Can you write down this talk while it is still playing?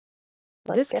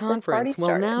Let's This get this party conference will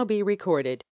started. now be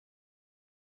recorded.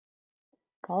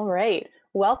 All right.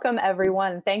 Welcome,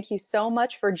 everyone. Thank you so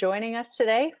much for joining us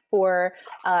today for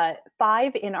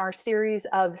 5 in our series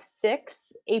of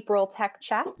 6 April Tech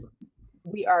Chats.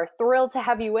 We are thrilled to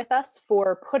have you with us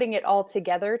for putting it all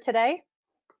together today.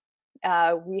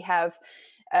 We have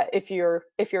if you're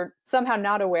somehow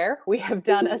not aware, we have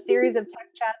done a series of tech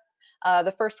chats.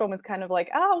 The first one was kind of like,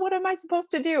 oh, what am I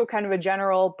supposed to do? Kind of a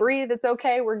general breathe, it's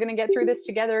okay, we're going to get through this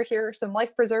together. Here are some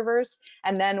life preservers.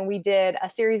 And then we did a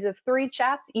series of 3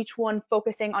 chats, each one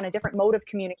focusing on a different mode of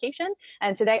communication.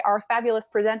 And today, our fabulous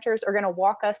presenters are going to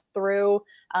walk us through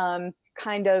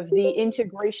kind of the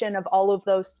integration of all of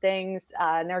those things,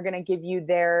 and they're going to give you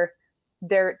their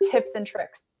tips and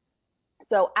tricks.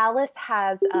 So Alice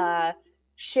has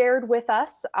shared with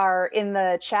us in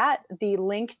the chat the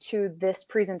link to this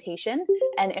presentation,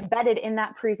 and embedded in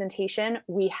that presentation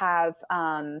we have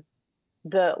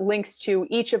the links to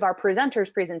each of our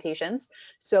presenters' presentations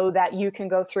so that you can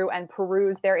go through and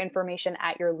peruse their information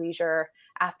at your leisure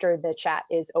after the chat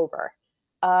is over.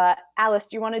 Alice,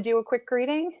 do you want to do a quick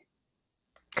greeting?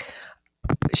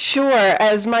 Sure.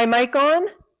 Is my mic on?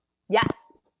 Yes.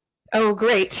 Oh,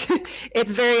 great.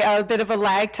 It's a bit of a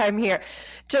lag time here.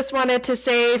 Just wanted to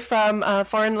say from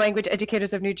Foreign Language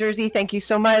Educators of New Jersey, thank you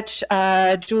so much,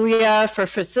 Julia, for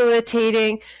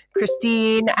facilitating,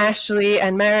 Christine, Ashley,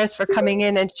 and Maris for coming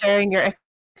in and sharing your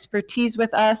expertise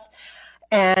with us.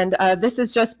 And this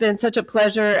has just been such a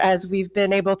pleasure as we've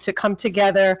been able to come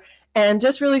together and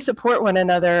just really support one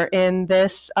another in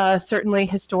this certainly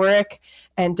historic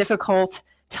and difficult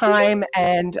time.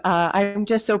 And I'm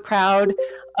just so proud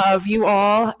of you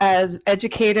all as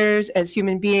educators, as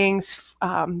human beings,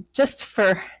 just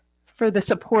for the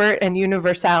support and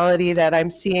universality that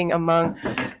I'm seeing among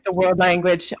the world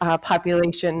language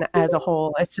population as a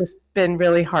whole. It's just been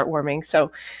really heartwarming.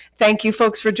 So thank you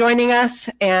folks for joining us,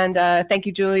 and thank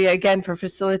you, Julia, again for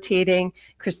facilitating,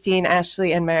 Christine,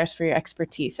 Ashley, and Maris for your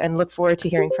expertise, and look forward to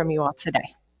hearing from you all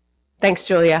today. Thanks,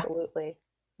 Julia. Absolutely.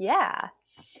 Yeah.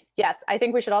 Yes, I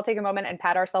think we should all take a moment and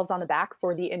pat ourselves on the back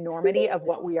for the enormity of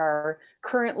what we are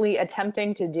currently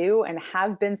attempting to do and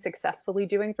have been successfully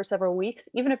doing for several weeks.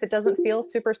 Even if it doesn't feel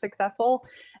super successful,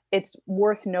 it's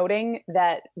worth noting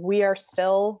that we are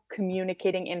still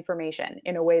communicating information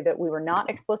in a way that we were not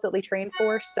explicitly trained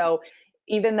for. So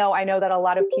even though I know that a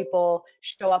lot of people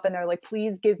show up and they're like,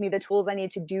 please give me the tools I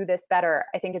need to do this better,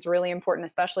 I think it's really important,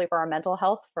 especially for our mental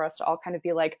health, for us to all kind of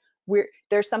be like,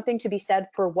 there's something to be said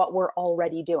for what we're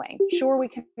already doing. Sure, we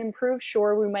can improve.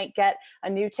 Sure, we might get a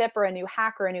new tip or a new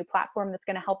hack or a new platform that's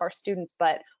going to help our students,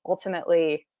 but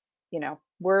ultimately,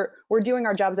 we're doing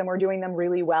our jobs and we're doing them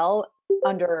really well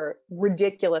under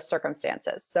ridiculous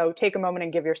circumstances. So take a moment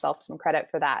and give yourself some credit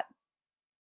for that.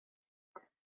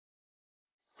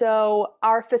 So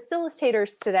our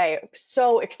facilitators today,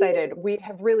 so excited. We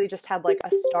have really just had like a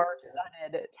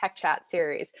star-studded tech chat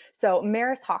series. So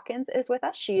Maris Hawkins is with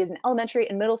us. She is an elementary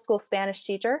and middle school Spanish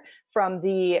teacher from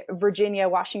the Virginia,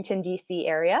 Washington, D.C.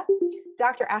 area.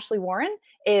 Dr. Ashley Warren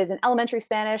is an elementary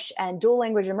Spanish and dual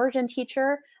language immersion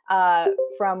teacher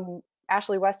from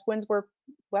Ashley West Windsor,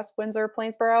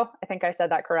 Plainsboro. I think I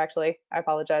said that correctly. I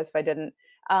apologize if I didn't.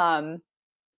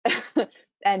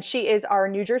 And she is our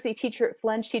New Jersey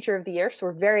FLENJ Teacher of the Year, so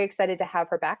we're very excited to have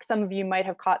her back. Some of you might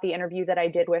have caught the interview that I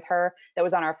did with her that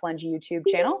was on our FLENJ YouTube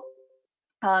channel.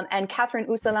 And Catherine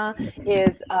Ousselin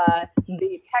is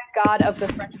the tech god of the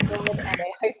French world and a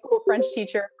high school French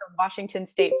teacher from Washington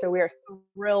State, so we are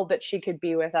thrilled that she could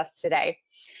be with us today.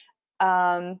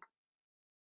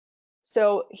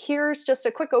 So here's just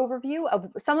a quick overview of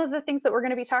some of the things that we're going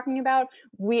to be talking about.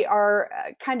 We are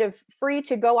kind of free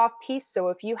to go off piece. So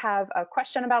if you have a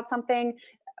question about something,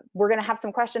 we're going to have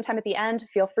some question time at the end.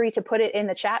 Feel free to put it in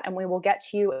the chat and we will get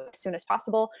to you as soon as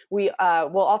possible. We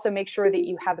will also make sure that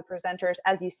you have the presenters.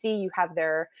 As you see, you have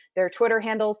their Twitter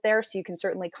handles there, so you can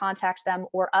certainly contact them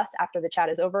or us after the chat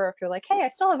is over. If you're like, hey, I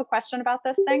still have a question about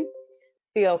this thing,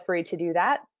 feel free to do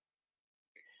that.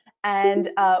 And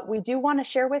we do want to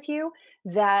share with you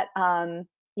that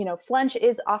FLENJ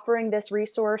is offering this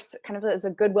resource kind of as a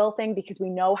goodwill thing because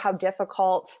we know how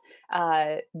difficult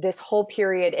this whole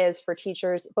period is for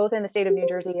teachers, both in the state of New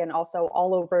Jersey and also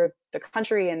all over the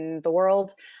country and the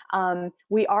world.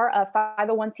 We are a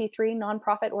 501c3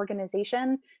 nonprofit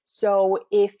organization. So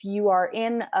if you are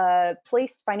in a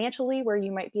place financially where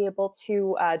you might be able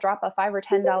to drop a $5 or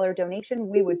 $10 donation,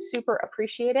 we would super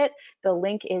appreciate it. The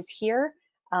link is here.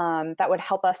 That would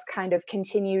help us kind of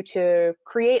continue to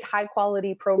create high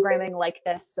quality programming like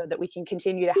this so that we can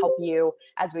continue to help you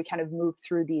as we kind of move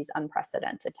through these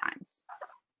unprecedented times.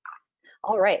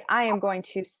 All right, I am going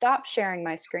to stop sharing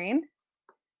my screen.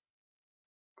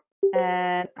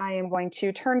 And I am going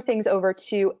to turn things over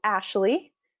to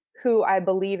Ashley, who I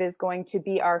believe is going to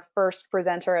be our first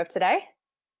presenter of today.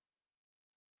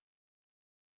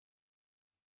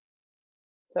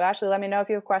 So Ashley, let me know if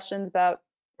you have questions about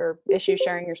or issues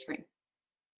sharing your screen.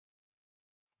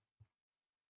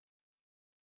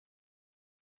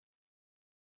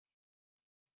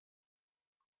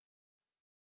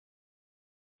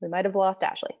 We might have lost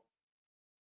Ashley.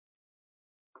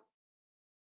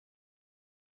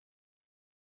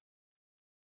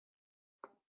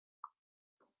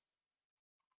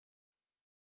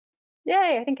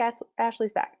 Yay, I think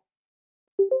Ashley's back.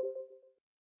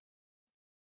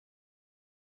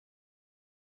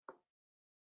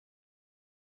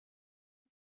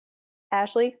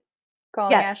 Ashley,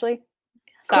 calling Yes, Ashley.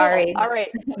 Cool. sorry. All right.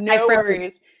 I No froze.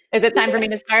 worries. Is it time for me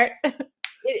to start?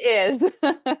 It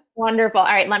is. Wonderful. All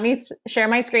right, let me share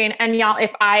my screen. And y'all,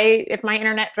 if my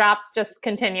internet drops, just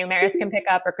continue. Maris can pick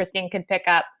up or Christine can pick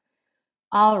up.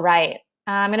 All right.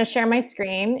 I'm going to share my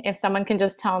screen. If someone can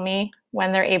just tell me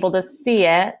when they're able to see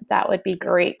it, that would be Yep,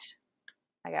 great.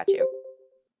 I got you.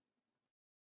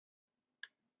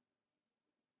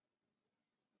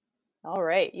 All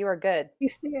right, you are good. You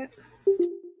see it?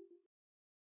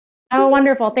 Oh,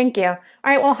 wonderful. Thank you. All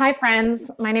right. Well, hi,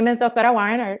 friends. My name is Dr.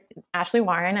 Warren, or Ashley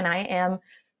Warren, and I am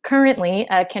currently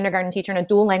a kindergarten teacher in a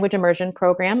dual language immersion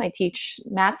program. I teach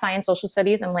math, science, social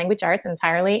studies, and language arts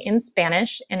entirely in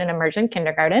Spanish in an immersion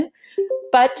kindergarten.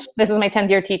 But this is my 10th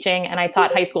year teaching, and I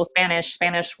taught high school Spanish,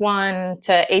 Spanish 1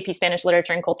 to AP Spanish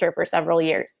literature and culture for several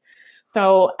years.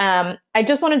 So I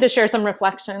just wanted to share some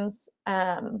reflections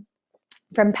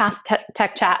from past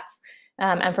tech chats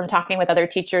and from talking with other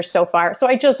teachers so far. So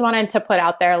I just wanted to put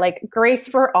out there like grace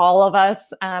for all of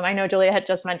us. I know Julia had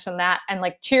just mentioned that, and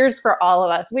like cheers for all of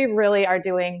us. We really are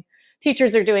doing,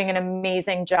 teachers are doing an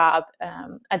amazing job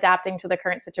adapting to the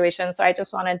current situation. So I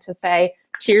just wanted to say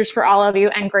cheers for all of you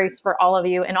and grace for all of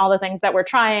you and all the things that we're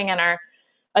trying and are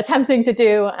attempting to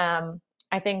do.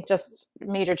 I think just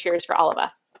major cheers for all of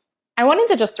us. I wanted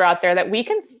to just throw out there that we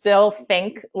can still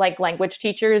think like language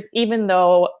teachers, even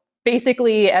though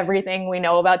basically everything we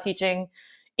know about teaching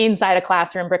inside a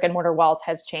classroom, brick and mortar walls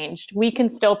has changed. We can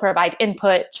still provide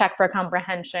input, check for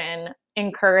comprehension,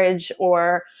 encourage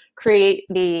or create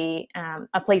a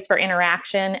place for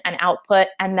interaction and output,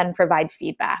 and then provide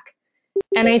feedback.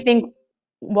 And I think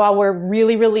while we're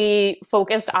really, really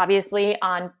focused, obviously,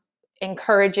 on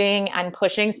encouraging and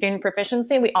pushing student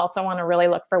proficiency, we also want to really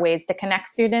look for ways to connect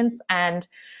students and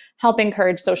help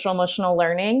encourage social emotional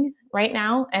learning right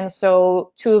now. And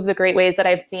so, two of the great ways that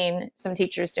I've seen some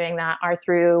teachers doing that are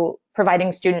through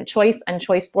providing student choice and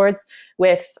choice boards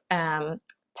with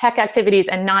tech activities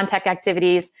and non tech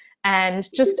activities, and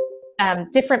just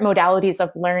different modalities of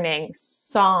learning,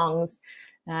 songs,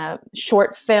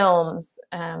 short films,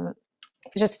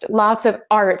 just lots of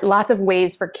art, lots of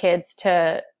ways for kids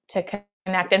to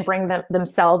connect and bring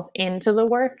themselves into the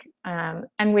work,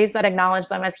 and ways that acknowledge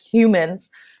them as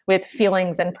humans with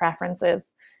feelings and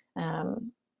preferences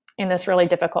in this really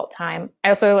difficult time. I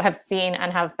also have seen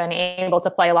and have been able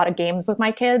to play a lot of games with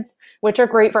my kids, which are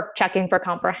great for checking for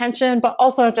comprehension, but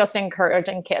also just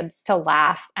encouraging kids to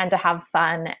laugh and to have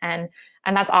fun. And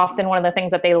that's often one of the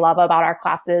things that they love about our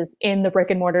classes in the brick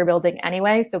and mortar building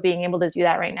anyway. So being able to do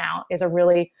that right now is a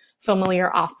really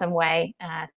familiar, awesome way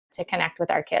to connect with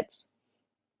our kids.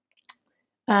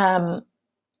 Um,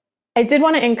 I did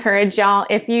want to encourage y'all,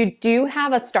 if you do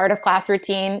have a start of class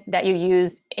routine that you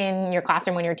use in your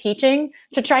classroom when you're teaching,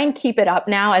 to try and keep it up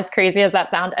now, as crazy as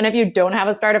that sounds. And if you don't have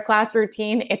a start of class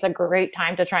routine, it's a great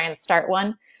time to try and start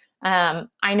one.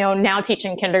 I know now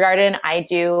teaching kindergarten, I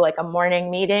do like a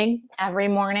morning meeting every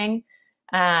morning.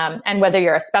 And whether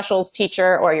you're a specials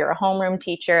teacher or you're a homeroom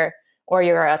teacher or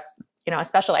you're a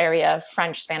special area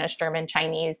French, Spanish, German,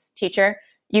 Chinese teacher,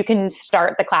 you can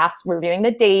start the class reviewing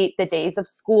the date, the days of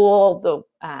school, the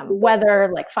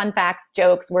weather, like fun facts,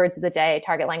 jokes, words of the day,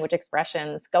 target language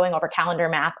expressions, going over calendar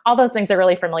math. All those things are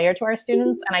really familiar to our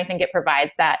students, and I think it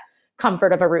provides that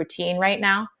comfort of a routine right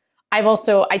now. I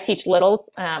teach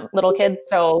little kids,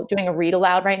 so doing a read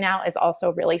aloud right now is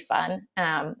also really fun,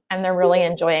 and they're really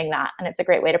enjoying that, and it's a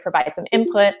great way to provide some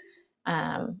input.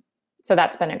 So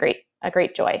that's been a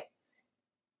great joy.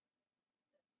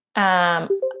 Um,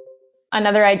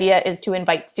 Another idea is to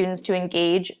invite students to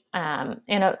engage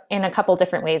in a couple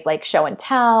different ways, like show and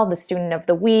tell, the student of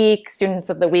the week. Students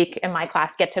of the week in my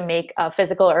class get to make a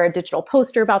physical or a digital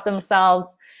poster about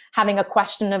themselves, having a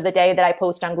question of the day that I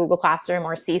post on Google Classroom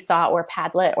or Seesaw or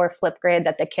Padlet or Flipgrid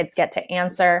that the kids get to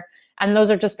answer. And those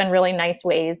have just been really nice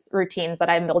ways, routines that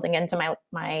I'm building into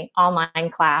my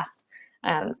online class,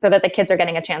 so that the kids are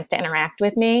getting a chance to interact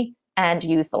with me and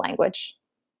use the language.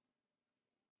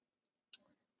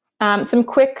 Some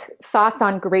quick thoughts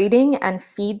on grading and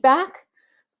feedback.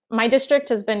 My district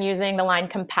has been using the line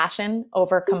compassion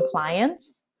over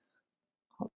compliance.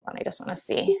 Hold on, I just want to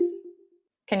see.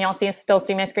 Can y'all still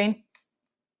see my screen?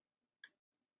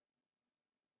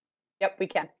 Yep, we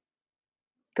can.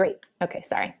 Great. Okay,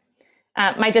 sorry.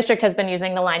 My district has been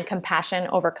using the line compassion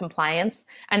over compliance,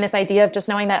 and this idea of just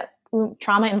knowing that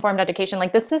trauma-informed education,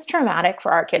 like this is traumatic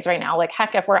for our kids right now. Like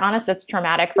heck, if we're honest, it's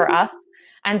traumatic for us.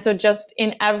 And so just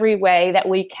in every way that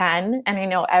we can, and I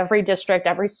know every district,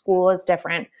 every school is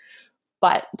different,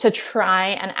 but to try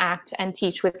and act and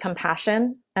teach with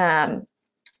compassion,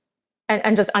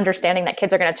 and just understanding that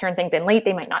kids are going to turn things in late.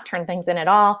 They might not turn things in at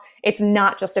all. It's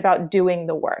not just about doing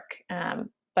the work.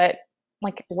 But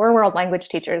like we're world language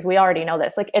teachers, we already know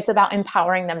this. Like it's about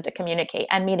empowering them to communicate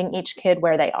and meeting each kid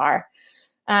where they are.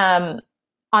 On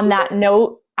that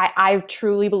note, I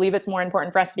truly believe it's more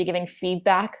important for us to be giving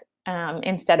feedback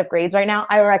instead of grades right now.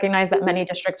 I recognize that many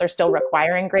districts are still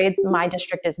requiring grades. My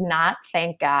district is not,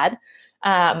 thank God.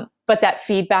 But that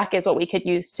feedback is what we could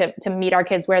use to meet our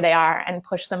kids where they are and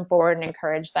push them forward and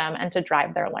encourage them and to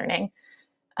drive their learning.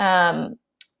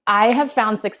 I've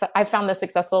found this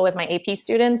successful with my AP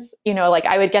students. You know, like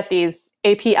I would get these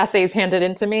AP essays handed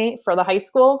into me for the high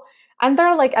school, and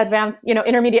they're like advanced, you know,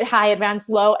 intermediate, high, advanced,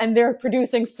 low, and they're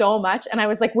producing so much. And I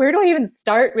was like, where do I even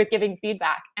start with giving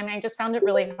feedback? And I just found it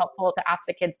really helpful to ask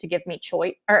the kids to give me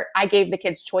choice, or I gave the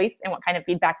kids choice in what kind of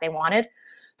feedback they wanted.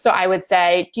 So I would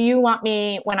say, do you want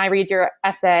me, when I read your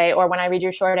essay or when I read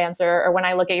your short answer or when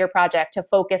I look at your project, to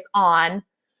focus on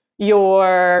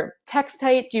your text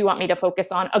type? Do you want me to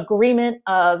focus on agreement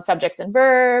of subjects and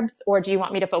verbs? Or do you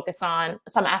want me to focus on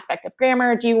some aspect of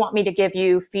grammar? Do you want me to give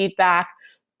you feedback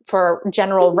for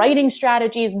general writing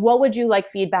strategies? What would you like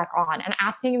feedback on? And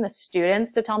asking the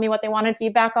students to tell me what they wanted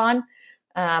feedback on,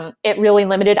 it really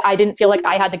limited. I didn't feel like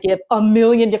I had to give a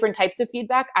million different types of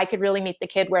feedback. I could really meet the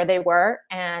kid where they were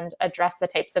and address the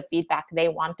types of feedback they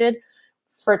wanted.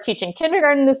 For teaching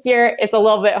kindergarten this year, it's a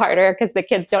little bit harder because the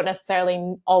kids don't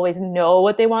necessarily always know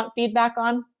what they want feedback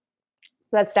on. So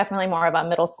that's definitely more of a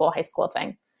middle school, high school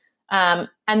thing. And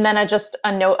then just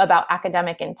a note about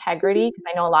academic integrity, because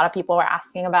I know a lot of people were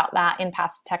asking about that in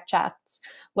past tech chats.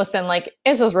 Listen, like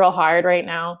it's just real hard right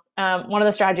now. One of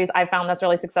the strategies I found that's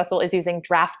really successful is using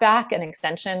DraftBack, an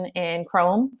extension in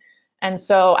Chrome. And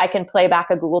so I can play back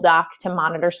a Google Doc to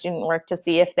monitor student work to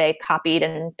see if they copied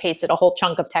and pasted a whole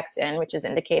chunk of text in, which is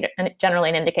generally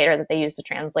an indicator that they used a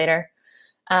translator.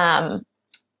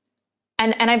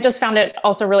 And I've just found it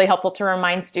also really helpful to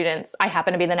remind students. I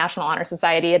happen to be the National Honor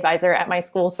Society advisor at my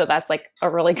school, so that's like a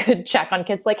really good check on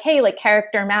kids. Like, hey, like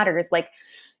character matters. Like,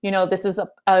 you know, this is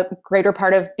a greater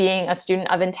part of being a student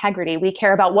of integrity. We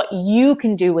care about what you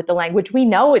can do with the language. We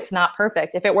know it's not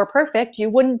perfect. If it were perfect, you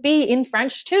wouldn't be in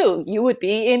French 2. You would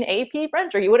be in AP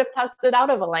French, or you would have tested out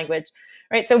of a language,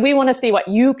 right? So we want to see what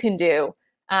you can do,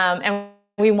 and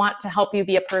we want to help you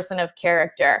be a person of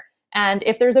character. And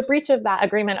if there's a breach of that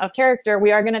agreement of character,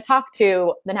 we are going to talk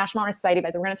to the National Honor Society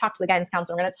advisor. We're going to talk to the guidance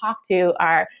counselor. We're going to talk to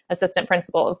our assistant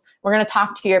principals. We're going to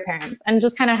talk to your parents, and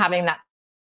just kind of having that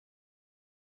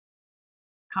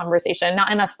conversation,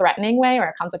 not in a threatening way or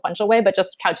a consequential way, but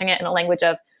just couching it in a language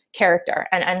of character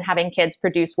and having kids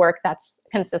produce work that's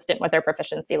consistent with their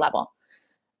proficiency level.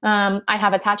 I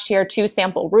have attached here 2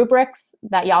 sample rubrics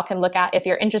that y'all can look at if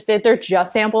you're interested. They're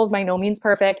just samples, by no means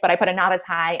perfect, but I put a novice,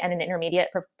 high, and an intermediate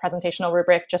presentational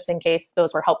rubric just in case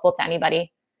those were helpful to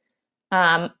anybody.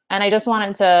 And I just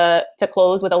wanted to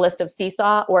close with a list of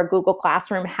Seesaw or Google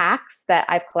Classroom hacks that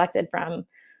I've collected from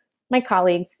my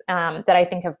colleagues that I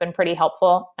think have been pretty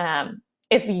helpful.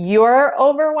 If you're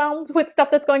overwhelmed with stuff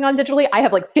that's going on digitally, I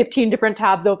have like 15 different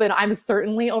tabs open. I'm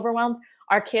certainly overwhelmed.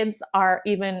 Our kids are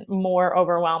even more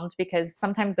overwhelmed because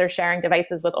sometimes they're sharing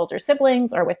devices with older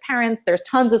siblings or with parents. There's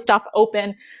tons of stuff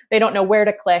open. They don't know where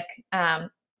to click.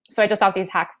 So I just thought these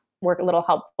hacks were a little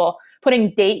helpful.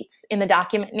 Putting dates in the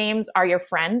document names are your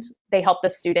friend. They help the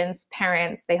students,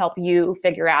 parents, they help you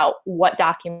figure out what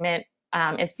document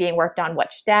is being worked on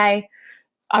which day.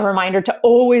 A reminder to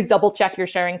always double check your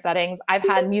sharing settings. I've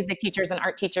had music teachers and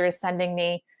art teachers sending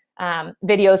me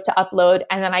videos to upload,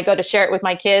 and then I go to share it with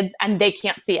my kids and they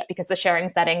can't see it because the sharing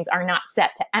settings are not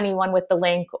set to anyone with the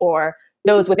link or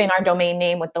those within our domain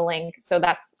name with the link. So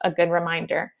that's a good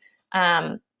reminder.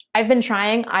 I've been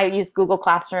trying, I use Google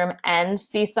Classroom and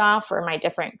Seesaw for my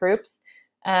different groups.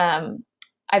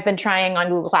 I've been trying on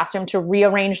Google Classroom to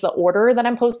rearrange the order that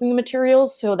I'm posting the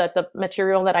materials so that the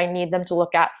material that I need them to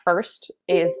look at first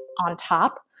is on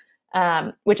top.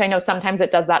 which I know sometimes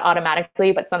it does that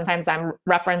automatically, but sometimes I'm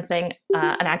referencing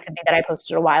an activity that I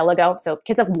posted a while ago. So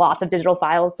kids have lots of digital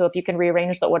files. So if you can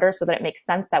rearrange the order so that it makes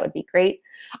sense, that would be great.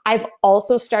 I've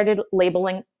also started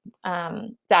labeling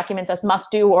documents as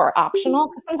must do or optional,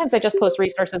 because sometimes I just post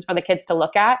resources for the kids to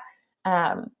look at.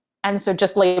 Um, and so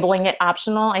just labeling it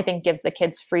optional, I think gives the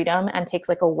kids freedom and takes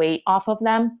like a weight off of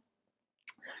them.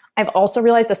 I've also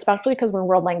realized, especially because we're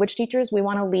world language teachers, we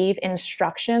want to leave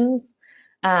instructions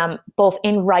both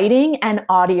in writing and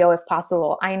audio if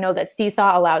possible. I know that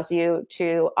Seesaw allows you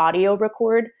to audio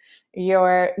record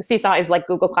your, Seesaw is like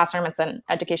Google Classroom. It's an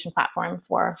education platform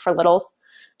for littles,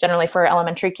 generally for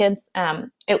elementary kids.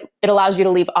 It allows you to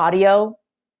leave audio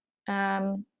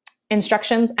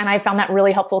instructions. And I found that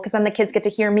really helpful because then the kids get to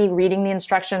hear me reading the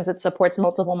instructions. It supports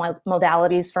multiple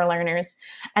modalities for learners,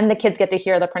 and the kids get to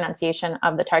hear the pronunciation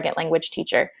of the target language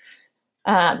teacher.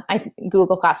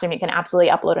 Google Classroom, you can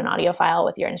absolutely upload an audio file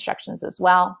with your instructions as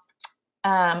well.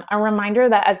 A reminder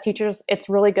that as teachers, it's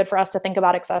really good for us to think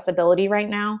about accessibility right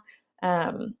now.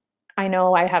 I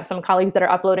know I have some colleagues that are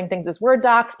uploading things as Word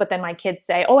docs, but then my kids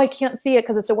say, oh, I can't see it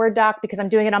because it's a Word doc because I'm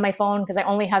doing it on my phone because I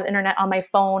only have internet on my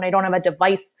phone. I don't have a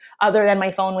device other than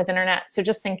my phone with internet. So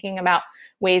just thinking about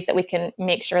ways that we can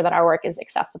make sure that our work is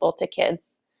accessible to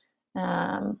kids.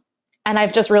 And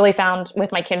I've just really found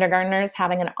with my kindergartners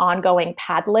having an ongoing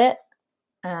Padlet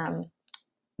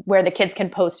where the kids can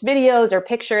post videos or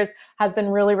pictures has been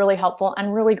really, really helpful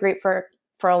and really great for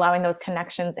allowing those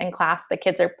connections in class. The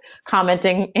kids are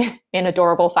commenting in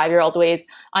adorable 5-year-old ways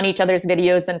on each other's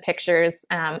videos and pictures.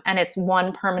 And it's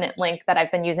one permanent link that I've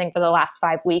been using for the last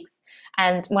 5 weeks.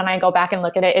 And when I go back and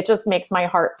look at it, it just makes my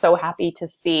heart so happy to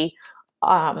see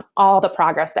all the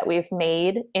progress that we've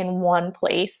made in one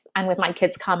place. And with my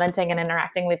kids commenting and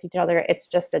interacting with each other, it's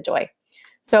just a joy.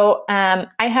 So I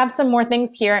have some more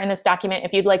things here in this document.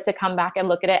 If you'd like to come back and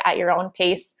look at it at your own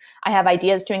pace, I have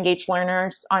ideas to engage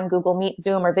learners on Google Meet,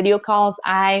 Zoom, or video calls.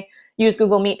 I use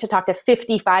Google Meet to talk to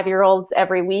 55-year-olds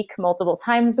every week, multiple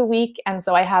times a week. And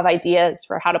so I have ideas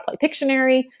for how to play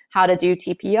Pictionary, how to do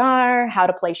TPR, how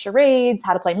to play charades,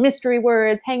 how to play mystery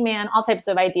words, hangman, all types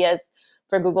of ideas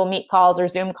for Google Meet calls or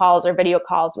Zoom calls or video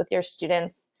calls with your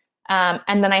students.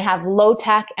 And then I have low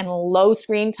tech and low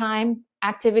screen time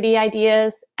activity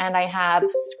ideas, and I have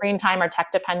screen time or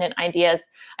tech dependent ideas.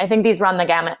 I think these run the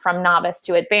gamut from novice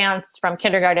to advanced, from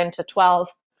kindergarten to 12.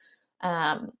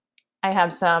 I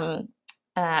have some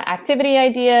activity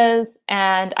ideas,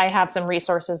 and I have some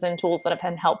resources and tools that have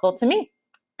been helpful to me.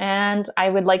 And I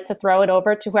would like to throw it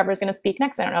over to whoever's going to speak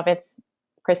next. I don't know if it's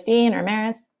Christine or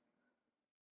Maris.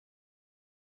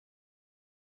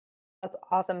 That's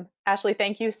awesome. Ashley,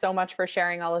 thank you so much for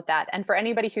sharing all of that. And for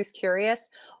anybody who's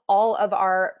curious, all of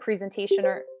our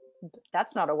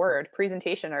that's not a word,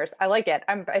 presentationers. I like it.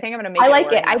 I think I'm going to make I it a like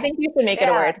word it. I now. think you should make it a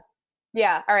Yeah. word.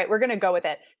 Yeah. All right. We're going to go with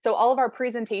it. So all of our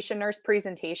presentationers'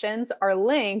 presentations are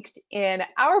linked in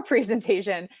our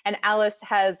presentation, and Alice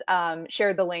has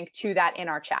shared the link to that in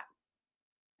our chat.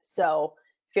 So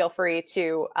feel free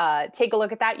to take a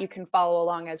look at that. You can follow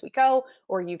along as we go,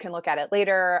 or you can look at it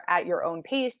later at your own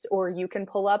pace, or you can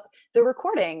pull up the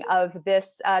recording of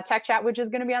this tech chat, which is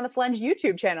going to be on the FLENJ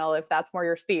YouTube channel if that's more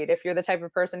your speed, if you're the type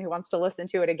of person who wants to listen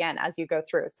to it again as you go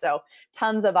through. So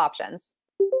tons of options.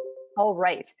 All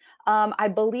right. I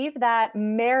believe that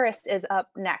Maris is up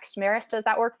next. Maris, does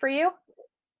that work for you?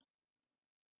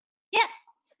 Yes,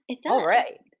 it does. All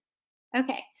right.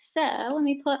 Okay, so let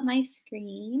me pull up my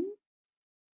screen.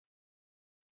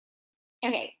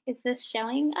 Okay, is this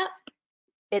showing up?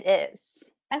 It is.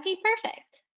 Okay,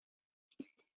 perfect.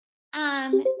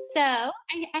 So I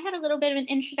had a little bit of an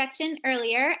introduction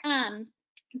earlier,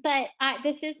 but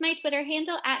this is my Twitter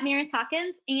handle at Maris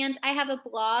Hawkins, and I have a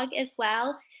blog as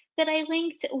well that I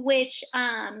linked, which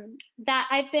that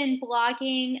I've been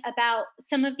blogging about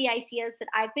some of the ideas that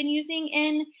I've been using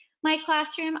in my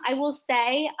classroom. I will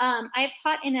say I've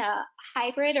taught in a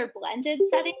hybrid or blended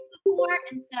setting before,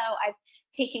 and so I've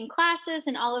taken classes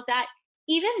and all of that.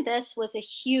 Even this was a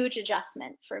huge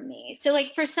adjustment for me. So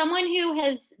like for someone who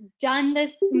has done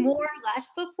this more or less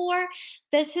before,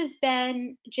 this has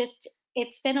been just,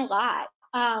 it's been a lot.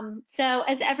 So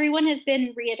as everyone has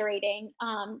been reiterating,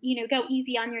 go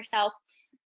easy on yourself.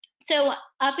 So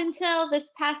up until this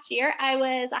past year, I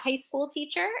was a high school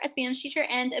teacher, a Spanish teacher,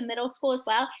 and a middle school as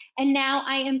well. And now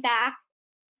I am back,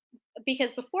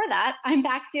 because before that, I'm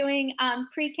back doing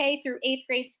pre-K through 8th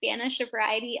grade Spanish, a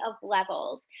variety of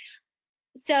levels.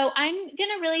 So I'm going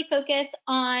to really focus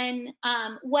on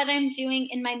what I'm doing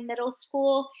in my middle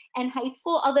school and high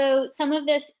school, although some of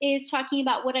this is talking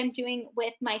about what I'm doing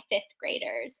with my 5th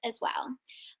graders as well.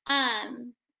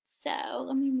 So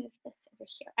let me move this over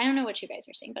here. I don't know what you guys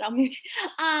are saying, but I'll move.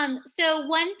 So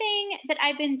one thing that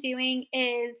I've been doing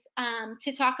is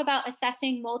to talk about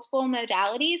assessing multiple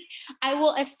modalities. I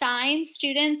will assign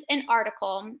students an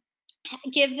article,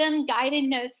 give them guided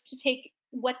notes to take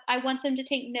what I want them to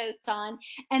take notes on,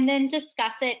 and then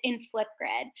discuss it in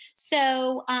Flipgrid.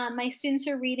 So my students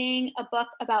are reading a book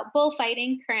about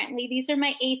bullfighting currently. These are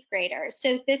my 8th graders.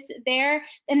 So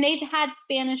and they've had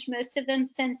Spanish, most of them,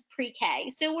 since pre-K.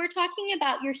 So we're talking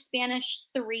about your Spanish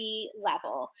 3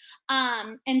 level.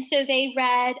 And so they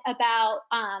read about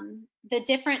the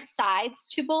different sides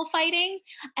to bullfighting,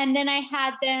 and then I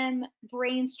had them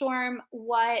brainstorm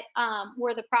what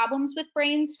were the problems with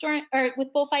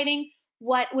bullfighting,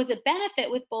 what was a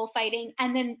benefit with bullfighting,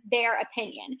 and then their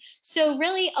opinion. So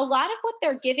really, a lot of what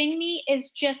they're giving me is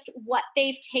just what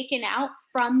they've taken out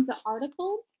from the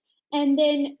article. And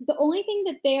then the only thing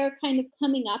that they're kind of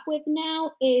coming up with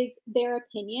now is their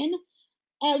opinion.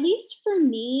 At least for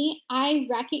me, I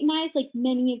recognize, like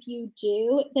many of you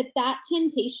do, that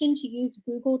temptation to use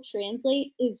Google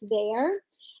Translate is there.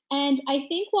 And I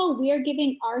think while we're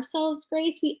giving ourselves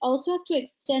grace, we also have to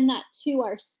extend that to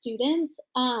our students.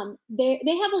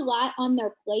 They have a lot on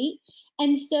their plate.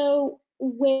 And so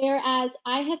whereas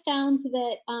I have found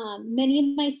that many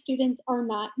of my students are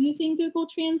not using Google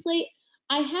Translate,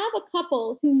 I have a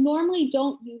couple who normally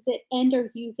don't use it and are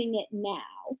using it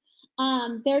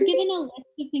now. They're given a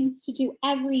list of things to do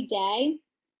every day.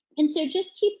 And so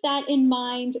just keep that in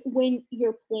mind when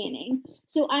you're planning.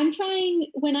 So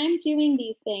when I'm doing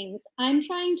these things, I'm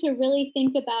trying to really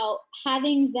think about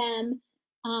having them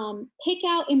pick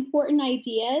out important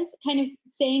ideas, kind of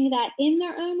saying that in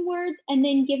their own words, and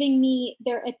then giving me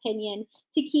their opinion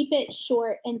to keep it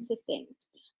short and succinct.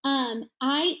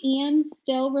 I am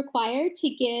still required to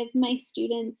give my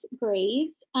students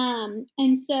grades.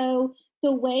 And so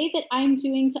the way that I'm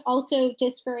doing to also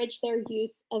discourage their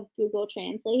use of Google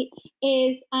Translate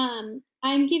is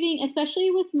I'm giving,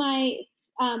 especially with my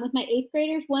 8th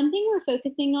graders, one thing we're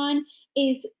focusing on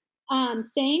is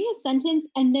saying a sentence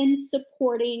and then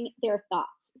supporting their thoughts.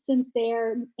 Since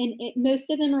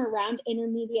most of them are around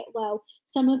intermediate low,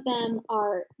 some of them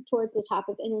are towards the top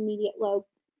of intermediate low,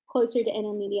 closer to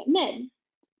intermediate mid.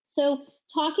 So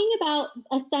talking about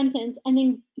a sentence and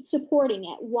then supporting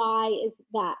it, why is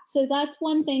that? So that's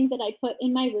one thing that I put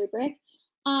in my rubric.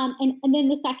 And then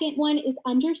the second one is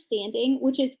understanding,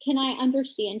 which is, can I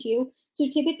understand you? So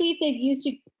typically if they've used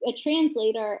a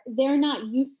translator, they're not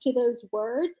used to those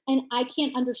words and I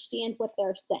can't understand what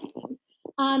they're saying.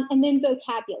 And then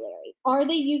vocabulary. Are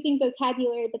they using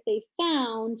vocabulary that they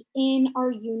found in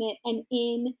our unit and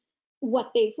in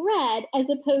what they've read, as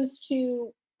opposed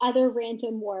to other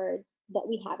random words that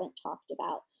we haven't talked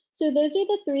about? So those are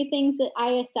the 3 things that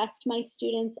I assessed my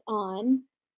students on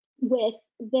with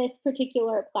this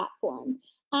particular platform.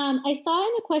 I saw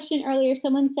in a question earlier,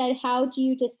 someone said, how do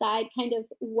you decide kind of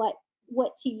what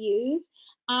to use?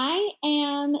 I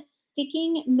am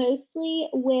sticking mostly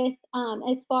with,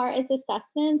 as far as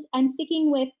assessments, I'm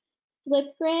sticking with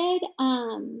Flipgrid,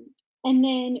 and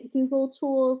then Google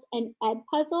Tools and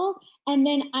Edpuzzle. And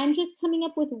then I'm just coming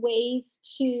up with ways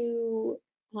to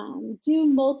do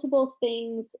multiple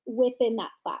things within that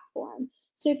platform.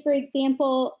 So for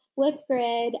example,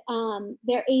 Flipgrid,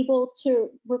 they're able to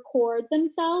record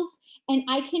themselves and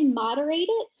I can moderate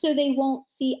it so they won't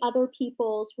see other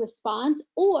people's response.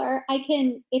 Or I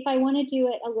can, if I want to do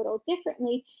it a little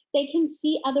differently, they can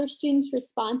see other students'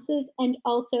 responses and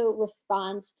also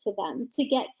respond to them to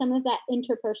get some of that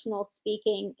interpersonal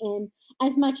speaking in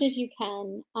as much as you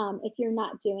can if you're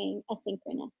not doing a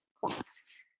synchronous class.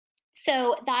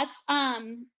 So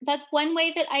that's one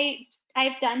way that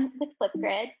I've done with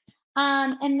Flipgrid.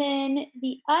 And then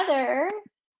the other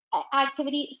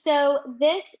activity, so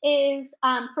this is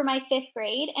for my 5th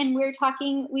grade, and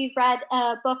we've read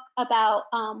a book about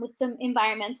with some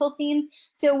environmental themes.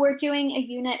 So we're doing a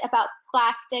unit about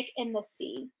plastic in the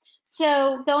sea.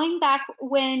 So going back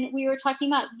when we were talking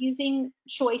about using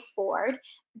choice board,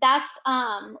 that's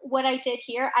what I did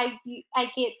here. I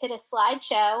did a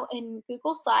slideshow in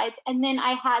Google Slides, and then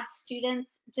I had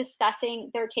students discussing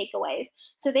their takeaways.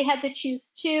 So they had to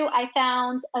choose 2. I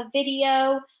found a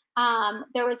video,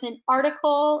 there was an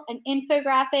article, an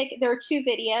infographic, there were 2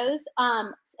 videos,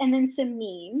 and then some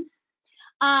memes.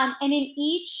 And in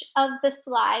each of the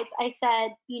slides, I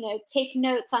said, take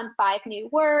notes on 5 new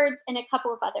words and a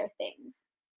couple of other things.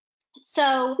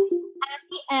 So at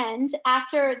the end,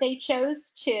 after they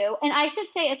chose 2, and I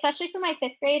should say, especially for my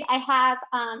 5th grade, I have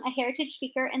a heritage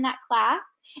speaker in that class,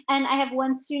 and I have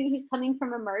one student who's coming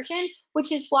from immersion,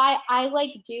 which is why I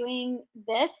like doing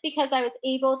this, because I was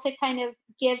able to kind of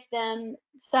give them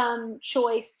some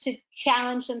choice to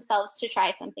challenge themselves to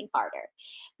try something harder.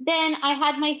 Then I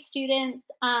had my students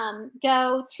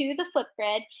go to the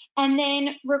Flipgrid and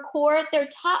then record their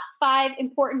top 5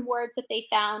 important words that they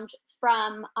found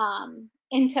from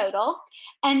in total,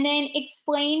 and then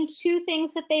explain 2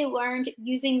 things that they learned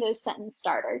using those sentence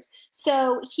starters.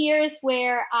 So here's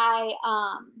where I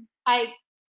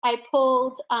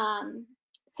pulled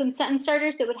some sentence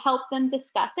starters that would help them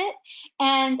discuss it.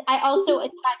 And I also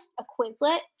attached a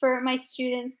Quizlet for my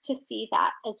students to see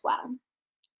that as well.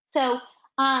 So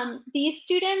these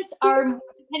students are,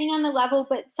 depending on the level,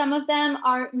 but some of them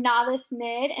are novice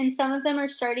mid and some of them are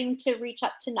starting to reach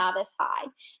up to novice high.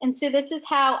 And so this is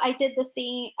how I did a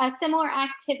similar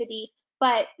activity,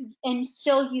 but and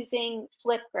still using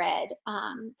Flipgrid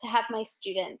to have my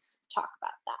students talk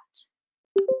about that.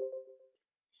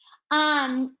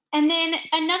 And then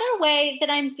another way that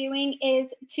I'm doing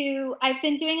is I've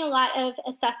been doing a lot of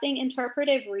assessing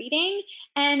interpretive reading,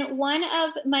 and one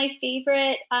of my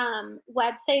favorite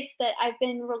websites that I've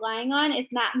been relying on is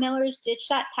Matt Miller's Ditch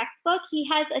That Textbook. He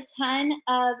has a ton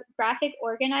of graphic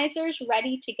organizers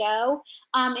ready to go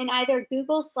in either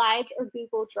Google Slides or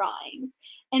Google Drawings.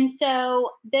 And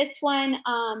so this one,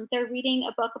 they're reading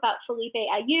a book about Felipe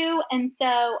Ayu, and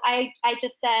so I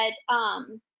just said,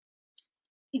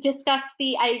 he discussed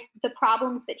the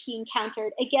problems that he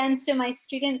encountered again, so my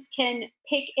students can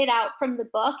pick it out from the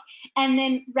book and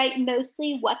then write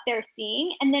mostly what they're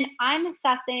seeing, and then I'm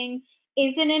assessing,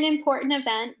 is it an important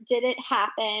event, did it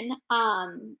happen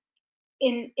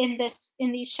in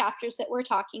these chapters that we're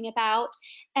talking about,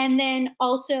 and then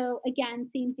also again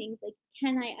seeing things like,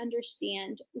 can I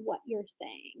understand what you're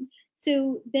saying?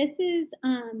 So this is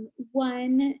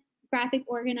one graphic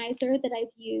organizer that I've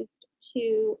used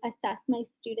to assess my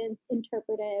students'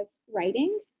 interpretive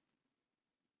writing.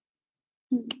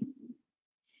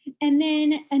 And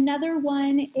then another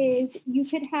one is you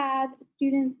could have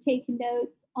students take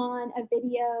notes on a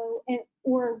video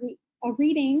or a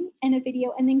reading and a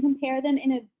video and then compare them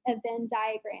in a Venn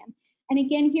diagram. And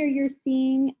again, here you're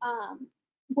seeing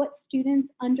what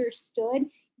students understood,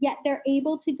 yet they're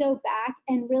able to go back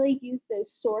and really use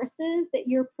those sources that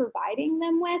you're providing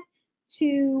them with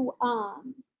to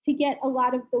get a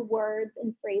lot of the words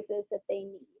and phrases that they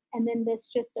need. And then this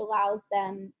just allows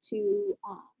them to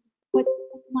put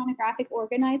on a graphic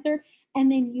organizer, and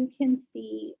then you can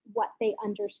see what they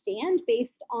understand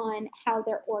based on how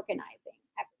they're organizing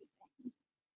everything.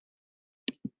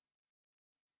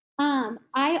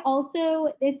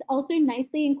 It's also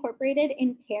nicely incorporated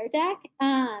in Pear Deck.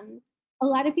 A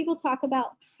lot of people talk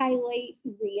about highlight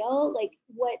reel, like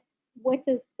what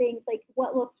does things, like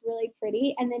what looks really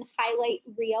pretty, and then highlight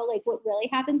reel, like what really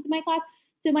happens in my class.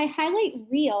 So my highlight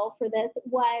reel for this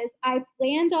was, I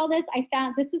planned all this. I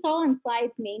found this was all on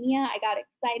Slides Mania. I got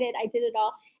excited. I did it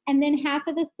all. And then half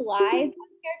of the slides on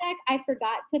Pear Deck, I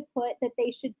forgot to put that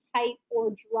they should type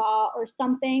or draw or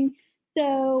something.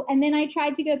 So, and then I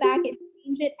tried to go back and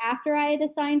change it after I had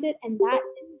assigned it, and that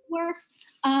didn't work.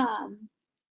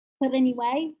 But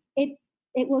anyway,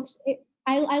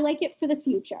 I like it for the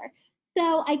future.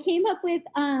 So I came up with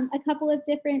a couple of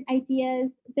different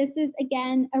ideas. This is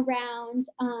again around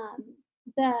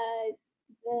the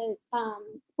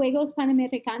Juegos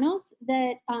Panamericanos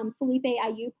that Felipe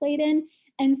Ayu played in.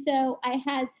 And so I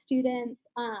had students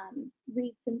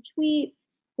read some tweets,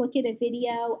 look at a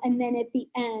video, and then at the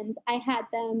end, I had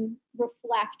them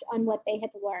reflect on what they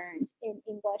had learned in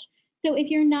English. So if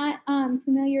you're not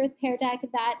familiar with Pear Deck,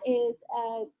 that is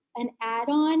an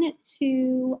add-on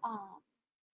to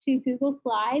Google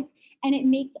Slides, and it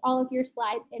makes all of your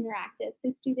slides interactive.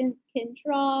 So students can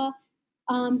draw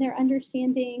their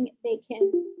understanding, they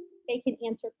can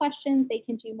answer questions, they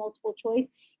can do multiple choice.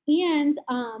 And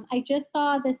I just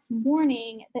saw this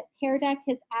morning that Pear Deck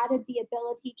has added the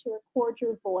ability to record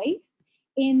your voice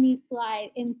in these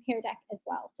slides in Pear Deck as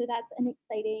well. So that's an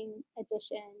exciting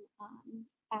addition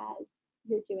as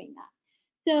you're doing that.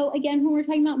 So again, when we're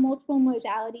talking about multiple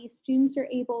modalities, students are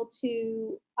able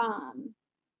to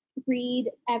read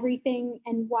everything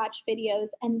and watch videos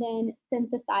and then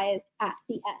synthesize at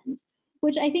the end,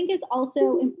 which I think is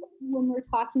also important when we're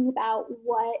talking about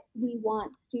what we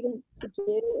want students to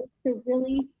do, to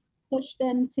really push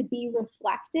them to be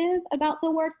reflective about the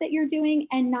work that you're doing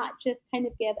and not just kind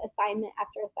of give assignment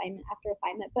after assignment after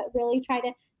assignment, but really try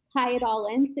to tie it all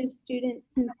in so students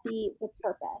can see the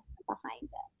purpose behind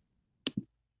it.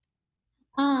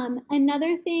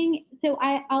 Another thing, so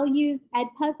I'll use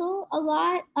Edpuzzle a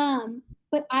lot,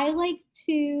 but I like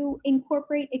to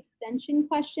incorporate extension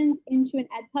questions into an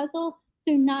Edpuzzle.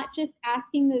 So not just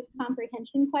asking those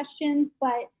comprehension questions,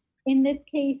 but in this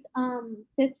case,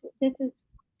 this is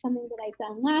something that I've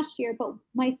done last year, but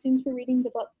my students were reading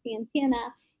the book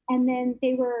Santana, and then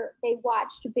they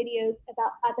watched videos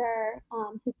about other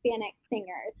Hispanic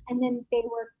singers, and then they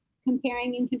were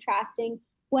comparing and contrasting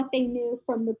what they knew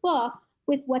from the book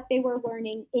with what they were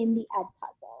learning in the Ed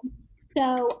Puzzle.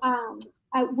 So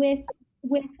with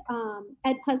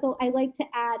Ed Puzzle, I like to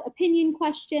add opinion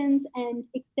questions and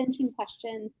extension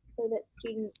questions so that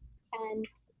students can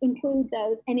include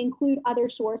those and include other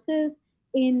sources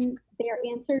in their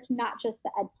answers, not just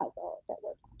the Ed Puzzle that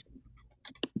we're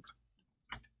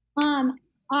talking.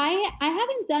 I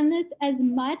haven't done this as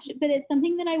much, but it's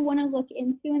something that I want to look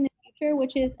into in the future,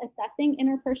 which is assessing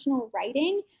interpersonal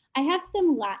writing. I have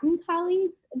some Latin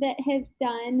colleagues that have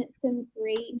done some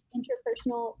great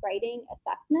interpersonal writing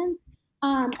assessments.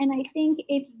 And I think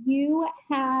if you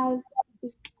have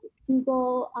the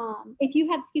Google, if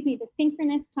you have, excuse me, the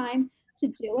synchronous time to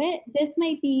do it, this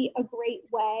might be a great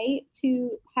way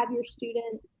to have your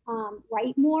students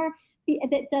write more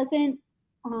that doesn't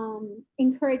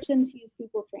encourage them to use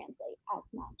Google Translate as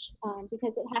much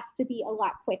because it has to be a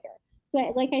lot quicker.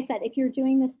 But like I said, if you're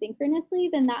doing this synchronously,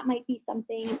 then that might be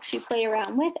something to play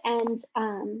around with, and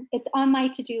it's on my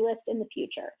to-do list in the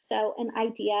future. So an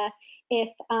idea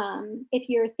if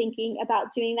you're thinking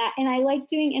about doing that. And I like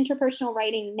doing interpersonal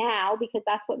writing now because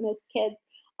that's what most kids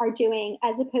are doing,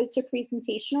 as opposed to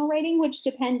presentational writing, which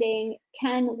depending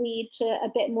can lead to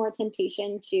a bit more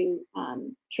temptation to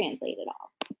translate it all.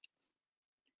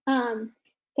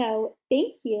 So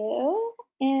thank you,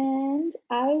 and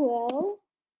I will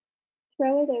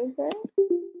throw it over.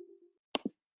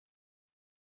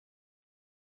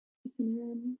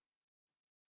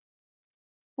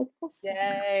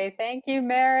 Yay, thank you,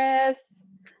 Maris.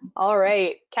 All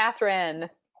right, Catherine,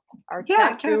 our Yeah,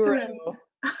 tech guru.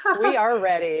 We are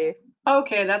ready.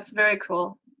 Okay, that's very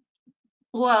cool.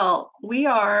 Well, we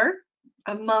are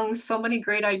among so many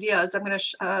great ideas. I'm going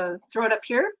to throw it up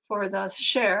here for the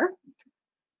share.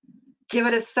 Give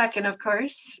it a second, of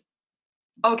course.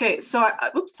 Okay, so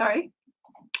oops, sorry.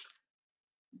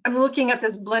 I'm looking at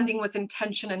this blending with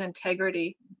intention and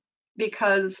integrity,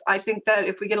 because I think that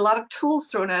if we get a lot of tools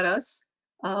thrown at us,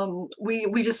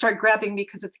 we just start grabbing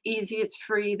because it's easy, it's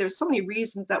free. There's so many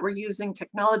reasons that we're using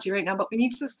technology right now, but we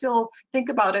need to still think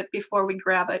about it before we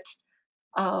grab it.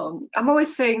 I'm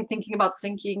always saying, thinking about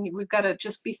thinking, we've got to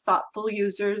just be thoughtful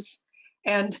users.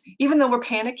 And even though we're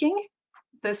panicking,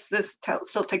 this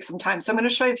still takes some time. So I'm going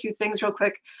to show you a few things real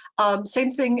quick.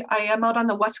 Same thing, I am out on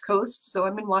the West Coast, so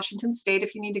I'm in Washington State.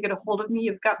 If you need to get a hold of me,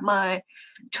 you've got my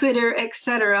Twitter,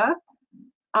 etc.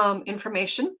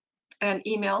 Information, and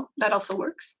email. That also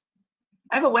works.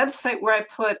 I have a website where I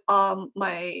put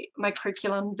my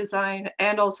curriculum design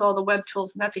and also all the web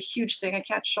tools, and that's a huge thing. I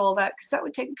can't show all that because that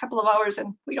would take a couple of hours,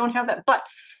 and we don't have that. But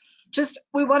just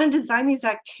we want to design these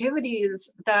activities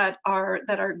that are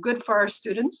good for our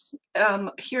students.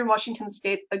 Here in Washington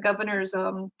State, the governor's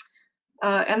and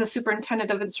the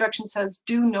superintendent of instruction says,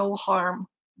 do no harm.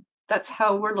 That's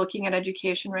how we're looking at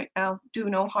education right now, do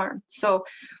no harm. So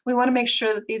we want to make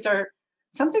sure that these are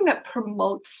something that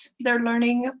promotes their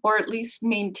learning, or at least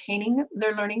maintaining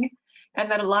their learning,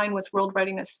 and that align with world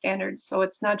readiness standards. So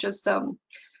it's not just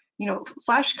you know,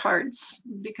 flashcards,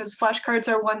 because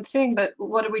flashcards are one thing, but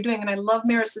what are we doing? And I love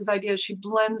Maris's idea. She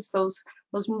blends those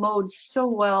modes so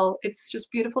well. It's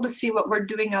just beautiful to see what we're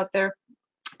doing out there.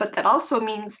 But that also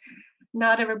means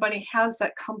not everybody has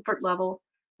that comfort level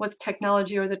with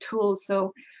technology or the tools.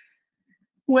 So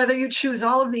whether you choose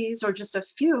all of these or just a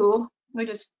few, we're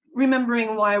just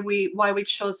remembering why we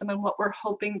chose them and what we're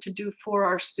hoping to do for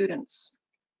our students.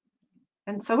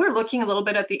 And so we're looking a little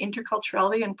bit at the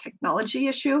interculturality and technology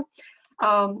issue.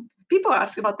 People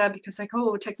ask about that because like,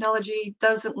 oh, technology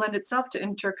doesn't lend itself to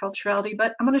interculturality,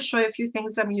 but I'm going to show you a few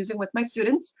things I'm using with my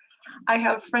students. I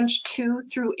have French 2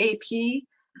 through AP,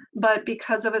 but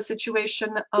because of a situation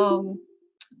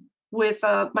with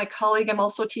my colleague, I'm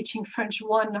also teaching French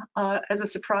 1 as a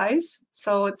surprise.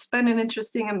 So it's been an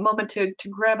interesting moment to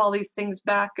grab all these things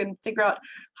back and figure out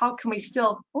how can we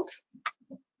still, oops,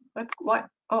 what?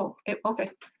 Oh,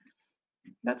 okay,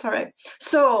 that's all right.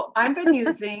 So I've been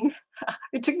using,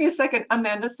 it took me a second,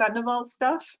 Amanda Sandoval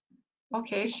stuff.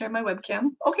 Okay, share my webcam.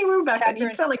 Okay, we're back. Catherine,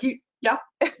 You sound like you, yeah.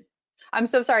 I'm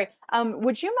so sorry.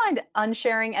 Would you mind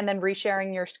unsharing and then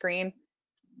resharing your screen?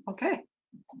 Okay.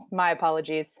 My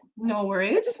apologies. No I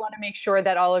worries. just want to make sure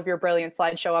that all of your brilliant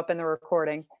slides show up in the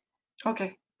recording.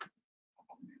 Okay.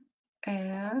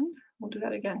 And we'll do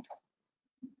that again.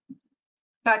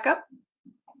 Back up.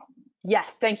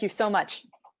 Yes, thank you so much.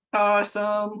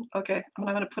 Awesome. Okay, I'm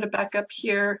going to put it back up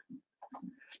here.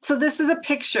 So this is a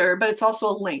picture, but it's also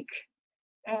a link.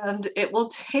 and it will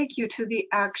take you to the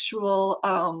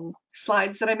actual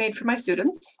slides that I made for my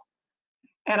students.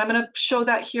 And I'm going to show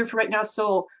that here for right now.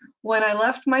 So when I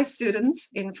left my students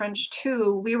in French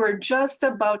 2, we were just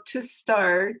about to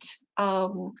start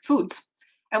foods.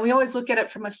 And we always look at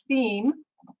it from a theme.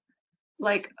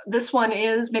 Like this one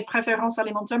is mes préférences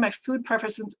alimentaires, my food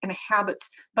preferences and habits.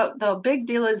 But the big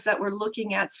deal is that we're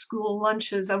looking at school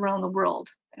lunches around the world.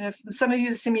 And if some of you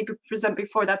have seen me present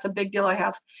before, that's a big deal I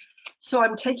have. So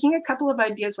I'm taking a couple of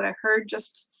ideas, what I heard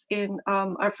just in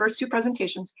our first 2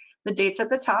 presentations, the dates at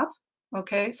the top.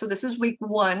 Okay, so this is week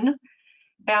 1.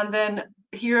 And then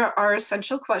here are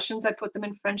essential questions. I put them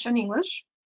in French and English.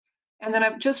 And then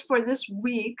I've just for this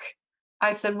week,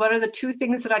 I said, what are the 2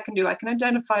 things that I can do? I can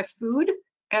identify food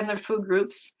and their food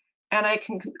groups, and I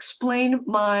can explain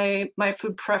my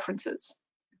food preferences.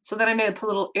 So then I made a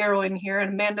little arrow in here,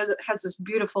 and Amanda has this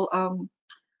beautiful,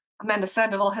 Amanda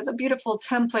Sandoval has a beautiful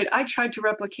template. I tried to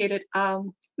replicate it.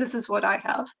 This is what I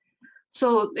have.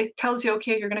 So it tells you,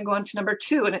 okay, you're going to go on to number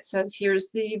 2, and it says, here's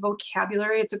the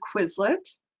vocabulary. It's a Quizlet.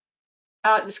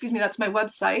 Excuse me, that's my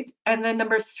website. And then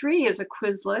number 3 is a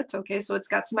Quizlet. Okay, so it's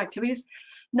got some activities.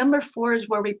 Number 4 is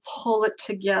where we pull it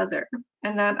together.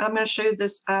 And then I'm going to show you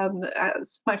this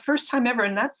as my first time ever,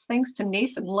 and that's thanks to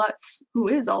Nathan Lutz, who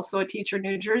is also a teacher in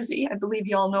New Jersey. I believe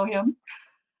you all know him.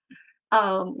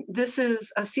 This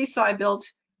is a seesaw I built.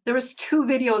 There was 2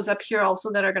 videos up here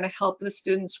also that are going to help the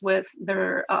students with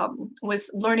their with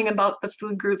learning about the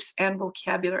food groups and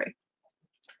vocabulary.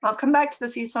 I'll come back to the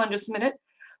seesaw in just a minute.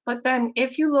 But then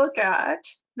if you look at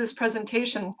this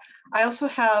presentation, I also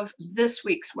have this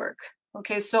week's work.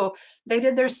 Okay, so they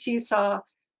did their seesaw.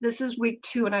 This is week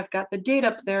 2, and I've got the date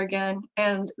up there again.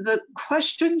 And the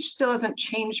question still hasn't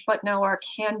changed, but now our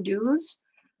can-dos.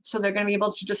 So they're going to be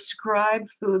able to describe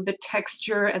food, the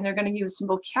texture, and they're going to use some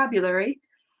vocabulary.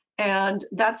 And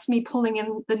that's me pulling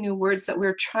in the new words that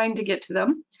we're trying to get to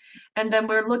them. And then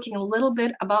we're looking a little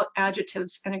bit about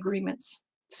adjectives and agreements.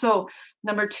 So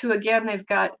number 2, again, they've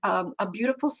got a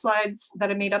beautiful slides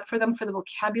that I made up for them for the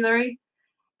vocabulary.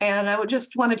 And I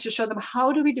just wanted to show them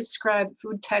how do we describe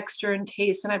food texture and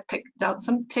taste. And I picked out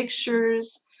some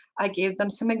pictures. I gave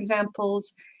them some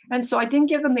examples. And so I didn't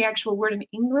give them the actual word in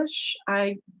English.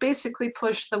 I basically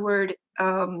pushed the word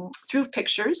through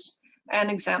pictures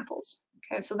and examples.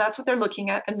 Okay, so that's what they're looking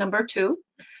at in number 2.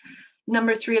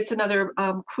 Number 3, it's another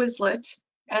Quizlet.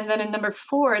 And then in number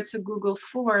 4, it's a Google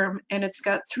form, and it's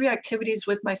got 3 activities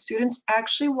with my students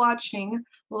actually watching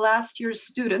last year's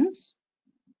students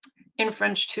in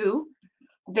French 2.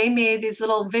 They made these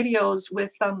little videos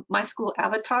with my school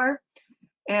avatar,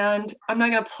 and I'm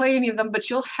not going to play any of them, but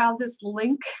you'll have this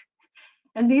link.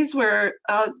 And these were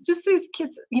just these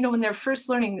kids, you know, when they're first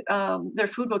learning their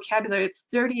food vocabulary, it's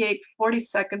 38, 40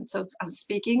 seconds of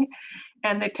speaking,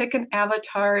 and they pick an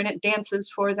avatar and it dances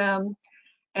for them.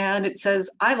 And it says,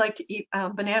 I like to eat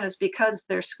bananas because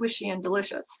they're squishy and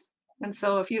delicious. And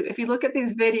so if you look at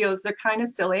these videos, they're kind of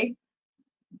silly.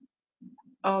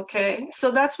 Okay,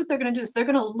 so that's what they're going to do is they're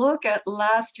going to look at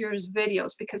last year's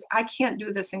videos because I can't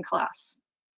do this in class.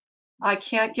 I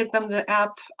can't get them the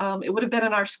app. It would have been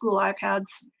in our school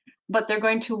iPads, but they're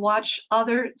going to watch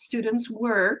other students'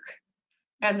 work,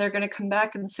 and they're going to come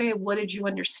back and say, what did you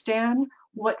understand?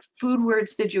 What food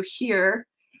words did you hear?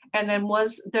 And then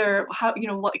was their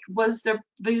was their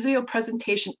video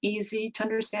presentation easy to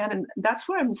understand? And that's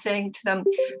what I'm saying to them.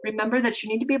 Remember that you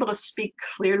need to be able to speak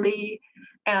clearly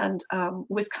and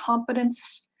with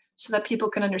confidence so that people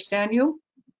can understand you.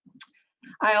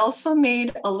 I also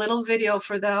made a little video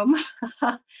for them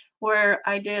where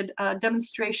I did a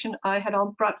demonstration. I had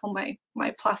all brought home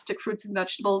my plastic fruits and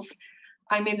vegetables.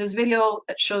 I made this video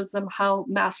that shows them how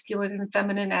masculine and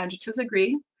feminine adjectives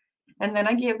agree. And then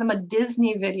I gave them a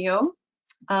Disney video.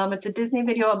 It's a Disney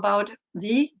video about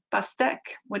the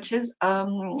pastèque, which is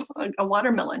a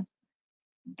watermelon.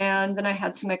 And then I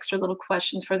had some extra little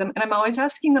questions for them. And I'm always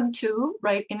asking them to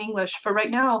write in English. For right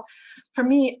now, for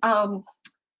me,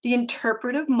 the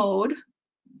interpretive mode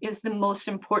is the most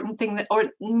important thing that, or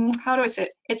how do I say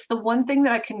it? It's the one thing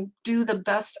that I can do the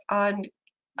best on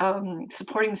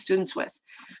supporting the students with.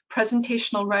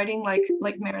 Presentational writing,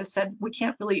 like Mara said, we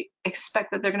can't really expect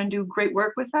that they're going to do great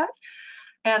work with that.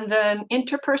 And then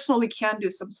interpersonal, we can do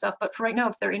some stuff, but for right now,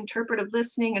 if they're interpretive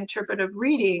listening, interpretive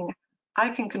reading, I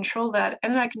can control that,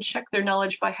 and then I can check their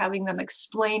knowledge by having them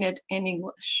explain it in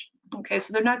English. Okay,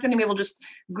 so they're not going to be able to just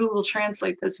Google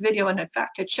Translate this video, and in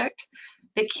fact, I checked,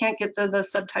 they can't get the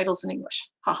subtitles in English.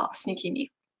 Haha, sneaky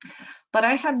me. But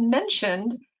I had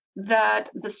mentioned that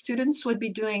the students would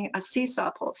be doing a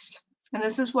seesaw post, and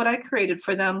this is what I created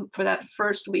for them for that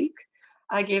first week.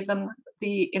 I gave them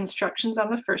the instructions on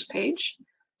the first page.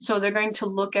 So they're going to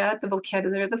look at the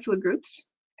vocabulary of the food groups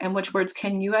and which words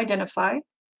can you identify.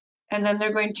 And then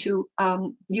they're going to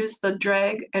use the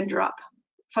drag and drop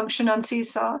function on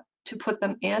Seesaw to put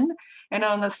them in. And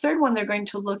on the third one, they're going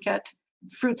to look at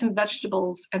fruits and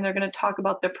vegetables, and they're going to talk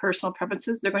about their personal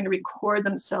preferences. They're going to record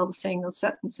themselves saying those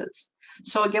sentences.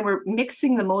 So again, we're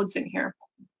mixing the modes in here.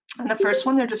 And the first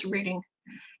one, they're just reading.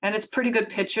 And it's a pretty good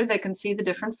picture. They can see the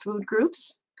different food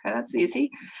groups. Okay, that's easy.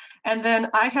 And then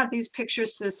I have these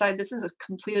pictures to the side. This is a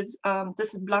completed,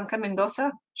 this is Blanca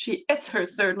Mendoza. It's her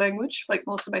third language, like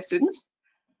most of my students.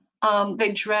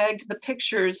 They dragged the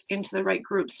pictures into the right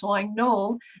group. So I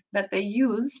know that they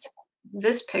used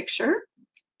this picture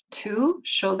to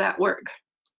show that work.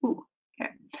 Ooh,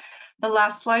 okay. The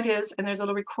last slide is, and there's a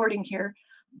little recording here,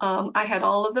 I had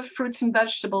all of the fruits and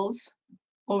vegetables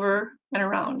over and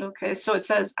around. Okay, so it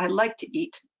says, I like to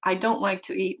eat. I don't like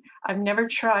to eat. I've never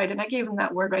tried, and I gave them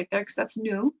that word right there because that's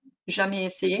new, jamais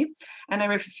essayé, and I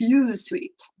refuse to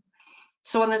eat.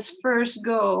 So on this first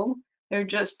go, they're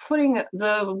just putting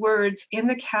the words in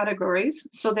the categories,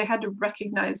 so they had to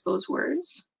recognize those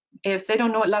words. If they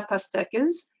don't know what la pastèque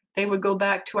is, they would go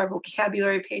back to our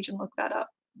vocabulary page and look that up.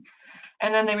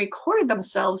 And then they recorded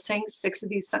themselves saying 6 of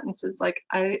these sentences, like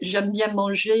j'aime bien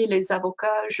manger les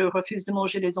avocats, je refuse de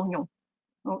manger les oignons.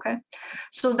 Okay,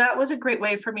 so that was a great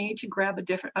way for me to grab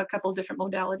a couple different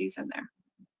modalities in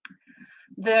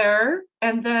there.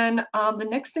 And then the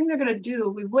next thing they're going to do,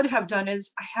 we would have done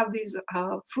is I have these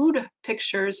food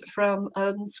pictures from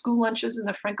school lunches in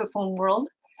the Francophone world,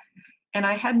 and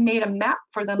I had made a map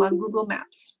for them on Google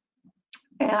Maps.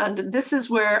 And this is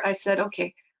where I said,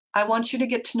 okay, I want you to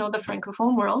get to know the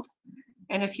Francophone world.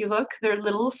 And if you look, they're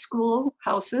little school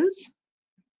houses,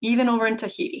 even over in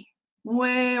Tahiti,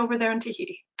 way over there in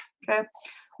Tahiti. Okay.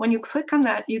 When you click on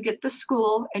that, you get the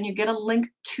school and you get a link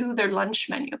to their lunch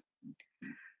menu.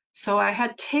 So I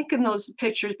had taken those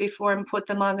pictures before and put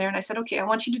them on there. And I said, okay, I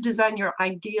want you to design your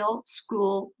ideal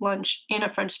school lunch in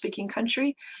a French-speaking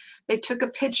country. They took a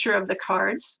picture of the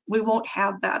cards. We won't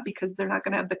have that because they're not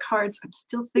going to have the cards. I'm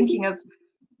still thinking of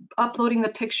uploading the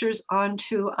pictures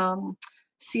onto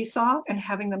Seesaw and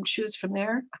having them choose from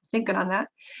there. I'm thinking on that.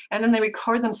 And then they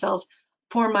record themselves.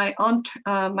 For my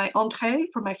entree,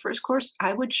 for my first course,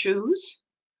 I would choose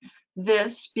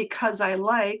this because I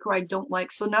like or I don't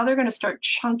like. So now they're going to start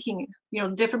chunking,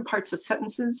 different parts of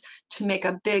sentences to make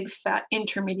a big, fat,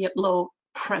 intermediate, low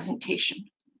presentation.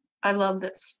 I love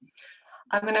this.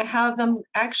 I'm going to have them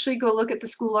actually go look at the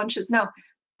school lunches. Now,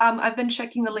 I've been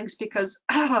checking the links because,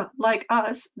 like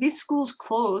us, these schools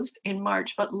closed in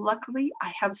March, but luckily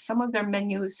I have some of their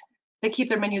menus. They keep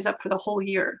their menus up for the whole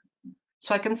year.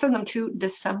 So I can send them to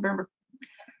December.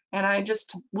 And I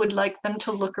just would like them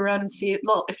to look around and see,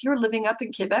 well, if you're living up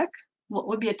in Quebec, what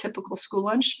would be a typical school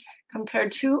lunch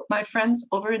compared to my friends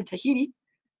over in Tahiti?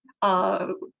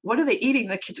 What are they eating?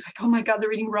 The kids are like, oh my God,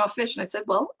 they're eating raw fish. And I said,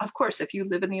 well, of course, if you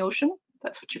live in the ocean,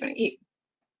 that's what you're going to eat.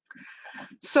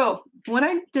 So when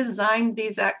I designed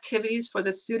these activities for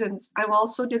the students, I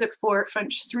also did it for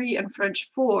French 3 and French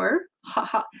 4,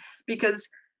 because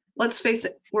let's face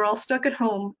it, we're all stuck at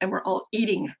home and we're all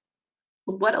eating.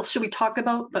 What else should we talk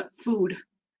about but food?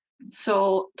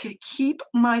 So to keep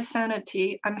my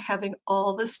sanity, I'm having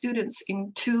all the students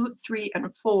in 2, 3,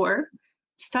 and 4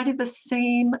 study the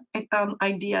same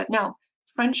idea. Now,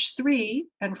 French 3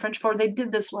 and French 4, they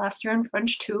did this last year in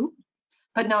French 2,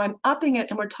 but now I'm upping it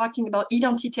and we're talking about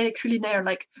identité culinaire,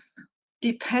 like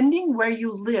depending where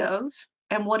you live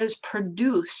and what is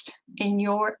produced in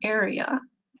your area,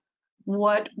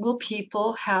 what will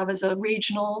people have as a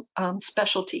regional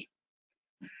specialty?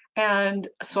 And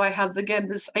so I have,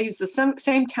 again, I use the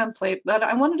same template, but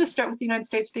I wanted to start with the United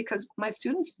States because my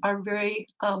students are very,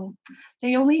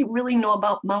 they only really know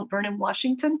about Mount Vernon,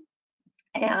 Washington.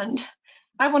 And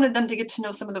I wanted them to get to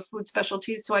know some of the food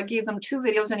specialties. So I gave them 2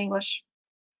 videos in English,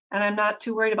 and I'm not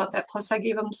too worried about that. Plus I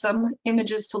gave them some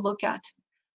images to look at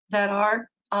that are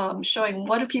showing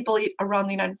what do people eat around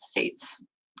the United States,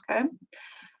 okay?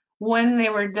 When they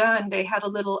were done, they had a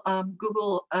little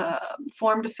Google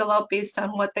form to fill out based on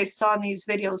what they saw in these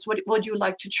videos. What would you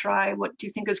like to try? What do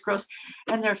you think is gross?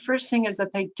 And their first thing is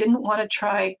that they didn't want to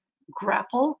try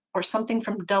grapple or something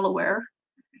from Delaware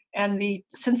and the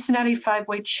Cincinnati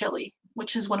 5-way chili,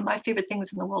 which is one of my favorite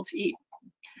things in the world to eat.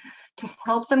 To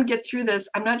help them get through this,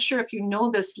 I'm not sure if you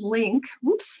know this link.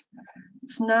 Whoops,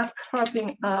 it's not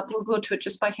popping up. We'll go to it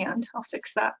just by hand. I'll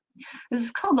fix that. This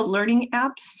is called the Learning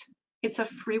Apps. It's a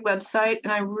free website,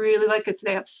 and I really like it.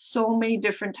 They have so many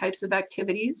different types of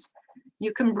activities.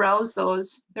 You can browse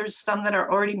those. There's some that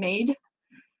are already made,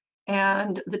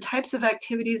 and the types of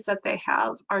activities that they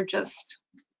have are just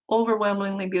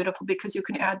overwhelmingly beautiful because you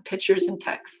can add pictures and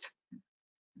text.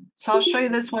 So I'll show you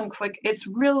this one quick. It's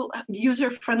real user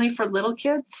friendly for little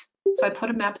kids. So I put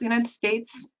a map of the United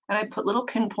States and I put little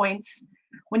pinpoints.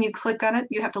 When you click on it,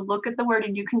 you have to look at the word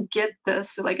and you can get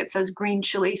this, like it says green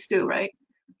chili stew, right?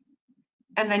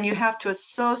 And then you have to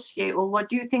associate, well, what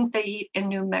do you think they eat in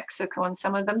New Mexico? And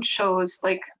some of them chose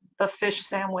like the fish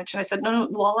sandwich. And I said, no,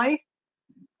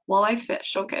 walleye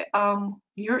fish. Okay,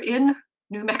 you're in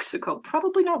New Mexico,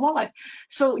 probably not walleye.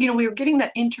 So, you know, we were getting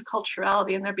that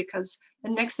interculturality in there because the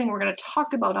next thing we're going to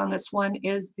talk about on this one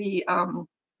is the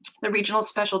regional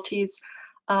specialties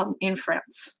in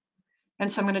France.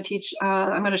 And so I'm going to teach,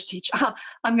 I'm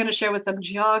going to share with them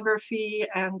geography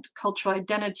and cultural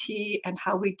identity and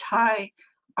how we tie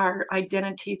our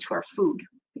identity to our food,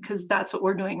 because that's what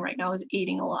we're doing right now, is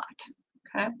eating a lot.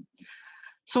 Okay.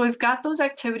 So we've got those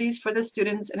activities for the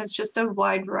students, and it's just a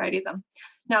wide variety of them.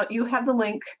 Now you have the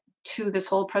link to this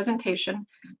whole presentation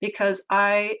because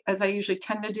as I usually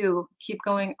tend to do, keep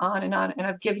going on, and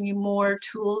I've given you more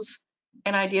tools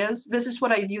and ideas. This is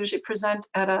what I usually present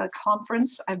at a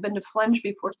conference. I've been to FLENJ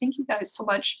before. Thank you guys so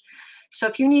much. So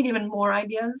if you need even more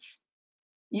ideas,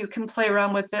 you can play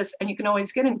around with this, and you can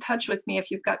always get in touch with me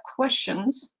if you've got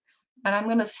questions. And I'm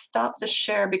going to stop the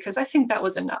share because I think that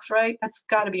was enough, right? That's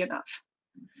got to be enough.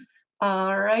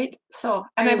 All right. So,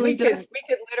 and I believe we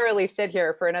could literally sit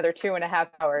here for another 2.5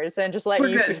 hours and just let we're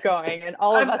you good. keep going, and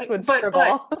all of us would But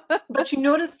scribble. but you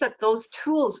notice that those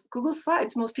tools, Google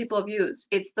Slides, most people have used.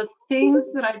 It's the things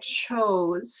that I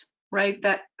chose, right,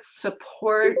 that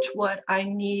support what I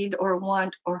need or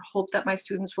want or hope that my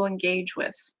students will engage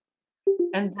with.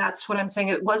 And that's what I'm saying.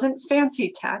 It wasn't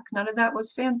fancy tech. None of that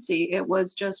was fancy. It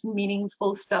was just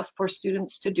meaningful stuff for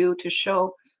students to do to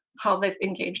show how they've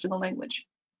engaged in the language.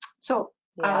 So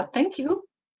Yeah. thank you.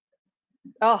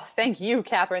 Oh, thank you,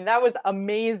 Catherine. That was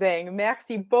amazing.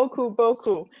 Merci beaucoup,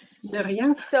 beaucoup. De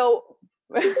rien. So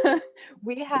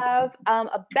we have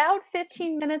about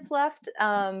 15 minutes left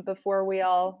before we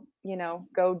all,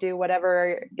 go do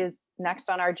whatever is next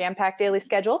on our jam-packed daily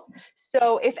schedules.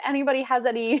 So if anybody has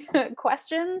any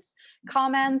questions,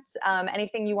 comments,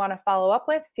 anything you want to follow up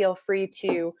with, feel free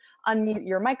to unmute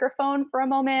your microphone for a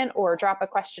moment or drop a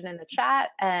question in the chat,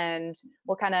 and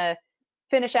we'll kind of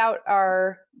finish out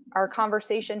our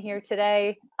conversation here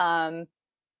today.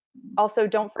 Also,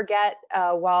 don't forget,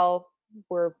 while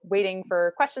we're waiting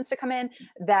for questions to come in,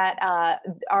 that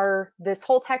this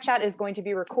whole tech chat is going to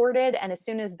be recorded, and as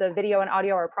soon as the video and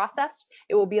audio are processed,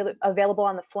 it will be available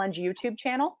on the FLENJ YouTube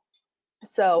channel.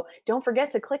 So don't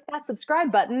forget to click that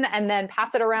subscribe button and then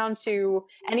pass it around to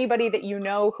anybody that you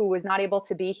know who was not able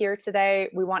to be here today.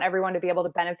 We want everyone to be able to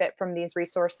benefit from these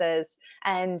resources.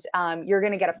 And you're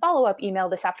going to get a follow-up email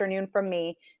this afternoon from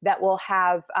me that will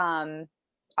have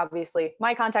obviously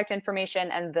my contact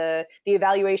information and the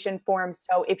evaluation form.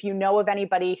 So if you know of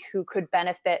anybody who could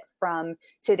benefit from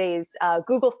today's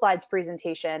Google Slides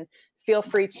presentation, feel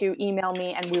free to email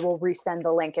me and we will resend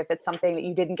the link if it's something that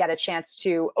you didn't get a chance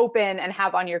to open and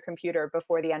have on your computer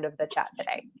before the end of the chat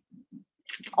today.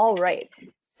 All right,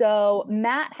 so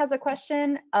Matt has a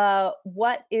question.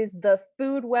 What is the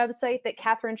food website that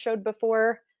Catherine showed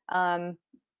before?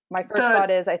 My first thought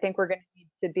is I think we're going to need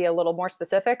to be a little more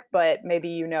specific, but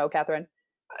maybe Catherine.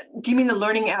 Do you mean the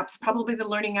learning apps? probably the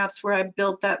learning apps where I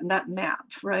built that map,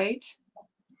 right?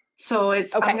 So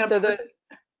it's okay.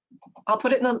 I'll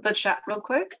put it in the chat real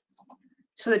quick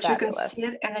so that Fabulous. You can see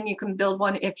it, and then you can build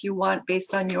one if you want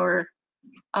based on your,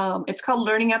 it's called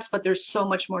learning apps, but there's so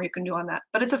much more you can do on that,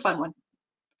 but it's a fun one.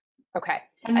 Okay.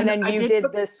 And then you did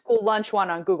the school lunch one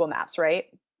on Google Maps, right?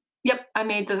 Yep. I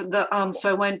made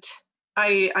so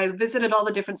I visited all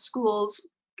the different schools.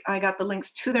 I got the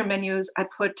links to their menus. I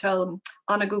put on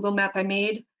a Google map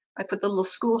I put the little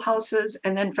schoolhouses,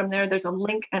 and then from there, there's a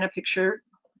link and a picture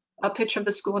of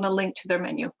the school and a link to their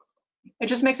menu. It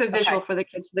just makes it visual for the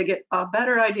kids so they get a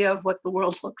better idea of what the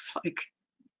world looks like.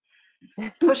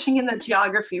 Pushing in the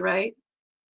geography, right?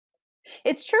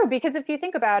 It's true, because if you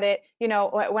think about it,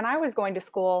 when I was going to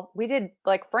school, we did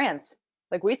like France.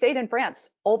 Like we stayed in France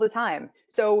all the time.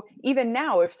 So even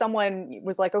now, if someone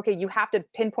was like, okay, you have to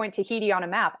pinpoint Tahiti on a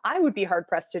map, I would be hard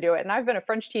pressed to do it. And I've been a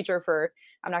French teacher for,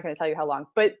 I'm not going to tell you how long,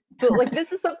 but like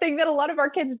this is something that a lot of our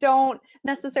kids don't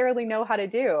necessarily know how to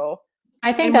do.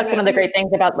 I think that's one of the great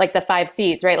things about like the 5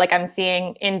 C's, right? Like I'm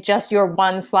seeing in just your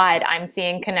one slide, I'm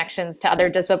seeing connections to other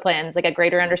disciplines, like a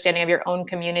greater understanding of your own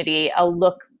community, a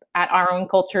look at our own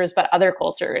cultures, but other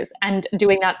cultures, and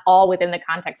doing that all within the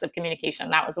context of communication.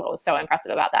 That was what was so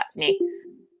impressive about that to me.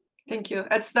 Thank you.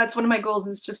 That's one of my goals,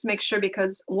 is just to make sure,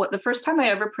 because the first time I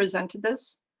ever presented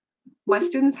this, My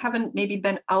students haven't maybe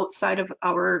been outside of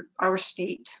our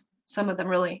state, some of them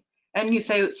really. And you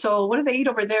say, so what do they eat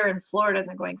over there in Florida? And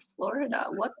they're going, Florida,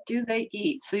 what do they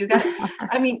eat? So you got to,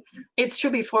 I mean, it's true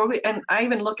before we, and I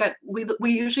even look at, we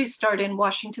usually start in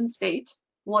Washington State.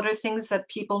 What are things that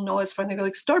people know us from? They go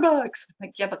like Starbucks.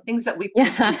 Like, yeah, but things that we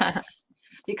Yeah. produce,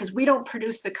 because we don't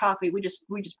produce the coffee, we just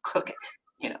cook it,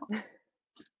 you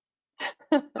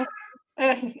know.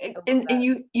 And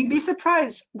you'd be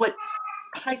surprised what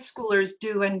high schoolers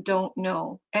do and don't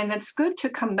know. And it's good to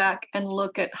come back and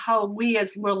look at how we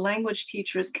as world language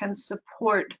teachers can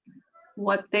support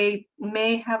what they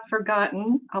may have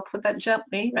forgotten, I'll put that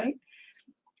gently, right,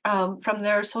 from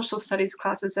their social studies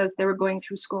classes as they were going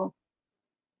through school.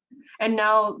 And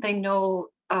now they know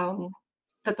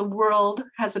that the world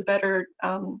has a better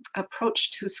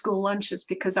approach to school lunches,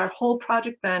 because our whole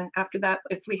project then after that,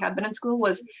 if we had been in school,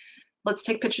 was let's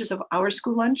take pictures of our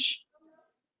school lunch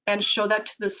and show that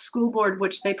to the school board,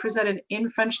 which they presented in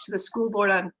French to the school board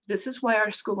on, this is why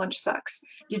our school lunch sucks.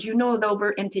 Did you know that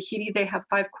over in Tahiti, they have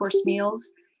 5-course meals?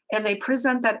 And they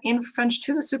present that in French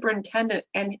to the superintendent,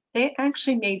 and they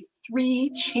actually made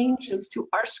 3 changes to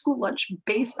our school lunch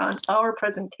based on our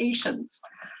presentations.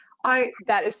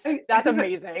 That's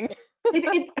amazing.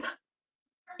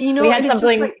 You know, We had and it's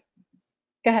something. just like,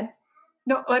 Go ahead.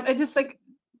 no, I just like,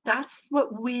 that's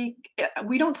what we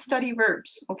don't study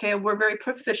verbs, okay? We're very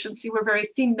proficiency, we're very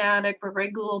thematic, we're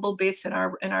very global based in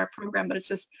our program, but it's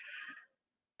just,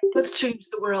 let's change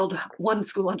the world one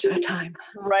school lunch at a time.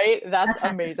 Right? That's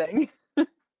amazing.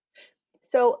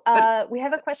 So we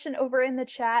have a question over in the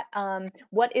chat.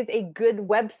 What is a good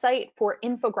website for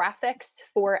infographics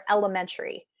for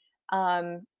elementary?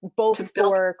 Both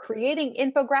for creating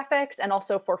infographics and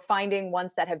also for finding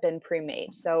ones that have been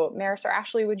pre-made. So Maris or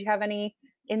Ashley, would you have any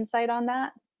insight on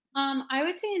that? I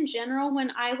would say in general,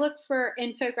 when I look for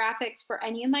infographics for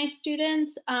any of my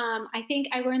students, I think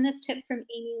I learned this tip from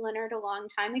Amy Leonard a long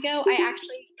time ago. I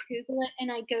actually Google it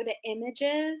and I go to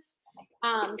images.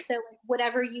 So like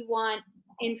whatever you want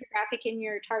infographic in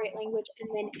your target language and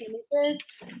then images.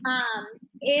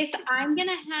 If I'm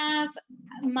gonna have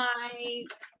my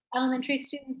elementary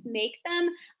students make them,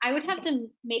 I would have them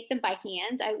make them by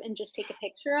hand and just take a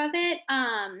picture of it.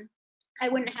 I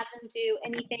wouldn't have them do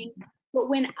anything. But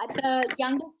when the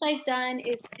youngest I've done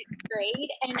is 6th grade,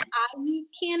 and I use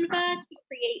Canva to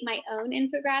create my own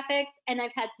infographics, and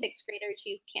I've had 6th graders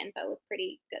use Canva with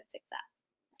pretty good success.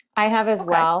 I have as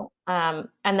well. And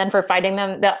then for finding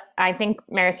them, I think,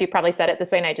 Maris, you probably said it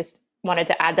this way, and I just wanted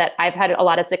to add that I've had a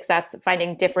lot of success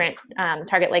finding different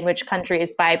target language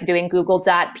countries by doing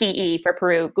Google.pe for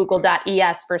Peru,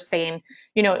 Google.es for Spain,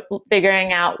 you know,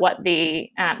 figuring out what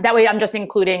that way I'm just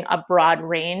including a broad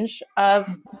range of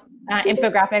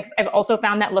infographics. I've also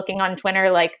found that looking on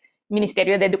Twitter, like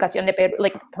Ministerio de Educación de Peru,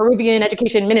 like Peruvian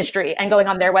Education Ministry, and going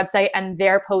on their website, and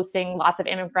they're posting lots of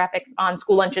infographics on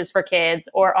school lunches for kids,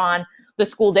 or on the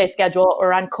school day schedule,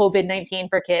 or on COVID-19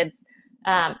 for kids.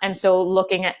 And so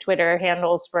looking at Twitter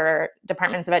handles for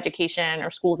departments of education or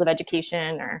schools of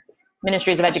education or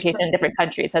ministries of education in different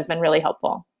countries has been really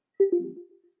helpful.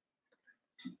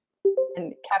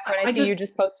 And Catherine, I see you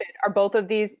just posted, are both of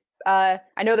these, I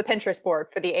know the Pinterest board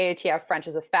for the AATF French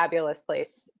is a fabulous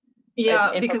place.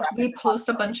 Yeah, because we post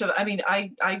a bunch of, I mean,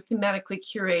 I thematically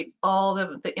curate all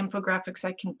the infographics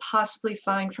I can possibly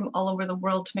find from all over the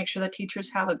world to make sure that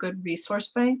teachers have a good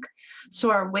resource bank.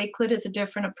 So our Wakelet is a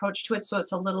different approach to it. So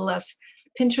it's a little less,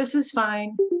 Pinterest is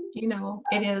fine, you know,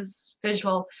 it is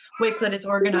visual. Wakelet is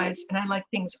organized, and I like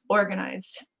things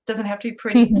organized. Doesn't have to be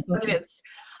pretty, but it is.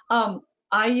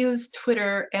 I use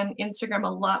Twitter and Instagram a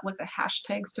lot with the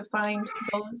hashtags to find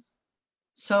those.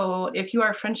 So if you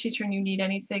are a French teacher and you need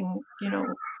anything, you know,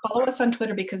 follow us on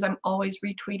Twitter, because I'm always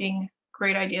retweeting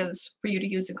great ideas for you to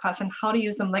use in class and how to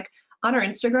use them. Like on our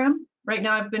Instagram right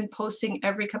now, I've been posting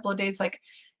every couple of days, like,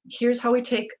 here's how we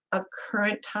take a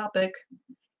current topic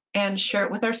and share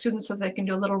it with our students so they can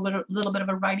do a little bit of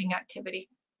a writing activity.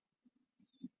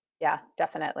 Yeah,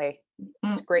 definitely.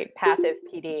 It's great passive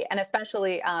PD. And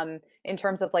especially in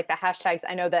terms of like the hashtags,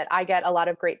 I know that I get a lot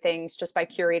of great things just by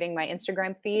curating my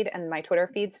Instagram feed and my Twitter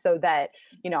feed, so that,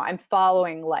 you know, I'm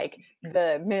following like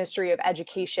the Ministry of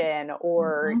Education,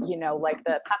 or, you know, like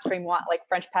the patrimoine, like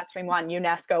French patrimoine,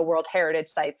 UNESCO World Heritage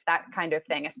sites, that kind of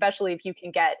thing. Especially if you can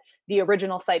get the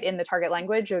original site in the target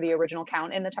language or the original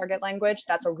count in the target language,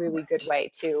 that's a really good way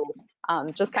to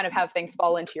just kind of have things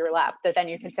fall into your lap that then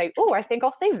you can say, oh, I think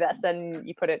I'll save this, and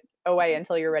you put it away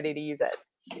until you're ready to use it.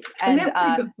 And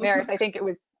Maris, I think it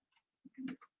was,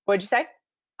 what'd you say?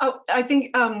 Oh, I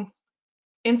think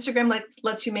Instagram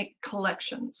lets you make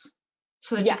collections.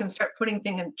 so that you can Yes. start putting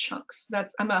things in chunks.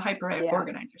 I'm a hyper Yeah.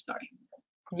 organizer, sorry.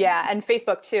 Yeah, and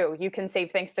Facebook too. You can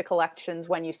save things to collections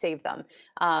when you save them.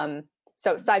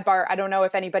 So sidebar, I don't know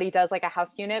if anybody does like a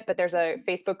house unit, but there's a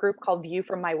Facebook group called View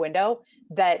from My Window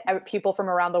that people from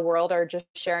around the world are just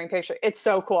sharing pictures. It's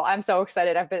so cool. I'm so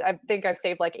excited. I think I've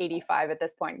saved like 85 at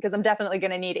this point because I'm definitely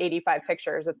going to need 85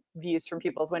 pictures of views from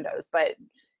people's windows, but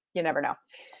you never know.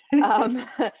 Um,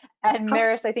 and How-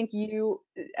 Maris, I think you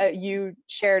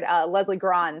shared Leslie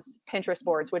Grand's Pinterest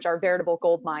boards, which are veritable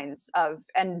gold mines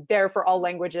and they're for all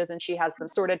languages, and she has them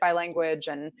sorted by language,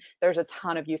 and there's a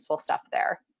ton of useful stuff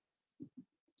there.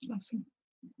 Awesome.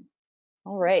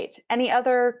 All right. Any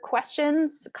other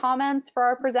questions, comments for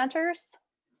our presenters?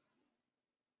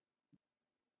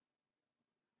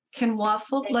 Can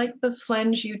Waffled like the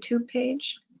FLENJ YouTube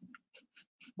page?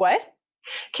 What?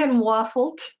 Can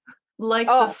Waffled like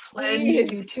the Oh, FLENJ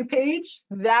please. YouTube page?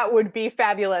 That would be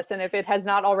fabulous. And if it has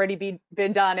not already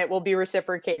been done, it will be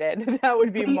reciprocated. That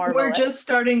would be We're marvelous. just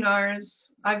starting ours.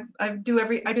 I do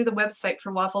the website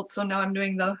for Waffled, so now I'm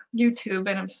doing the YouTube,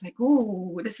 and I'm just like,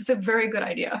 ooh, this is a very good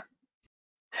idea.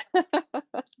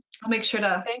 I'll make sure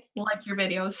to like your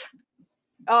videos.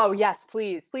 Oh, yes,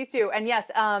 please. Please do. And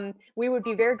yes, we would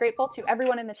be very grateful to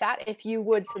everyone in the chat if you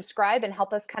would subscribe and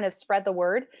help us kind of spread the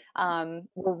word. We're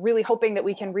really hoping that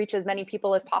we can reach as many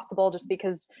people as possible, just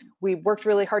because we worked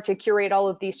really hard to curate all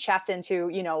of these chats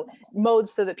into,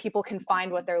 modes so that people can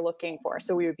find what they're looking for.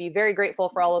 So we would be very grateful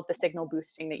for all of the signal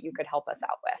boosting that you could help us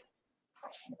out with.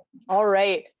 All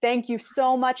right. Thank you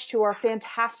so much to our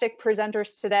fantastic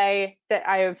presenters today. That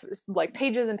I have like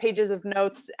pages and pages of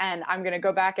notes, and I'm going to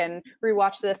go back and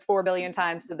rewatch this 4 billion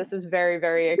times. So this is very,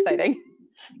 very exciting.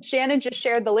 Shannon just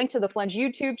shared the link to the FLENJ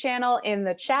YouTube channel in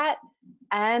the chat.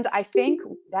 And I think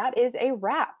that is a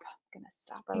wrap. I'm going to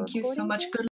stop our recording. Thank you so much. Here. Good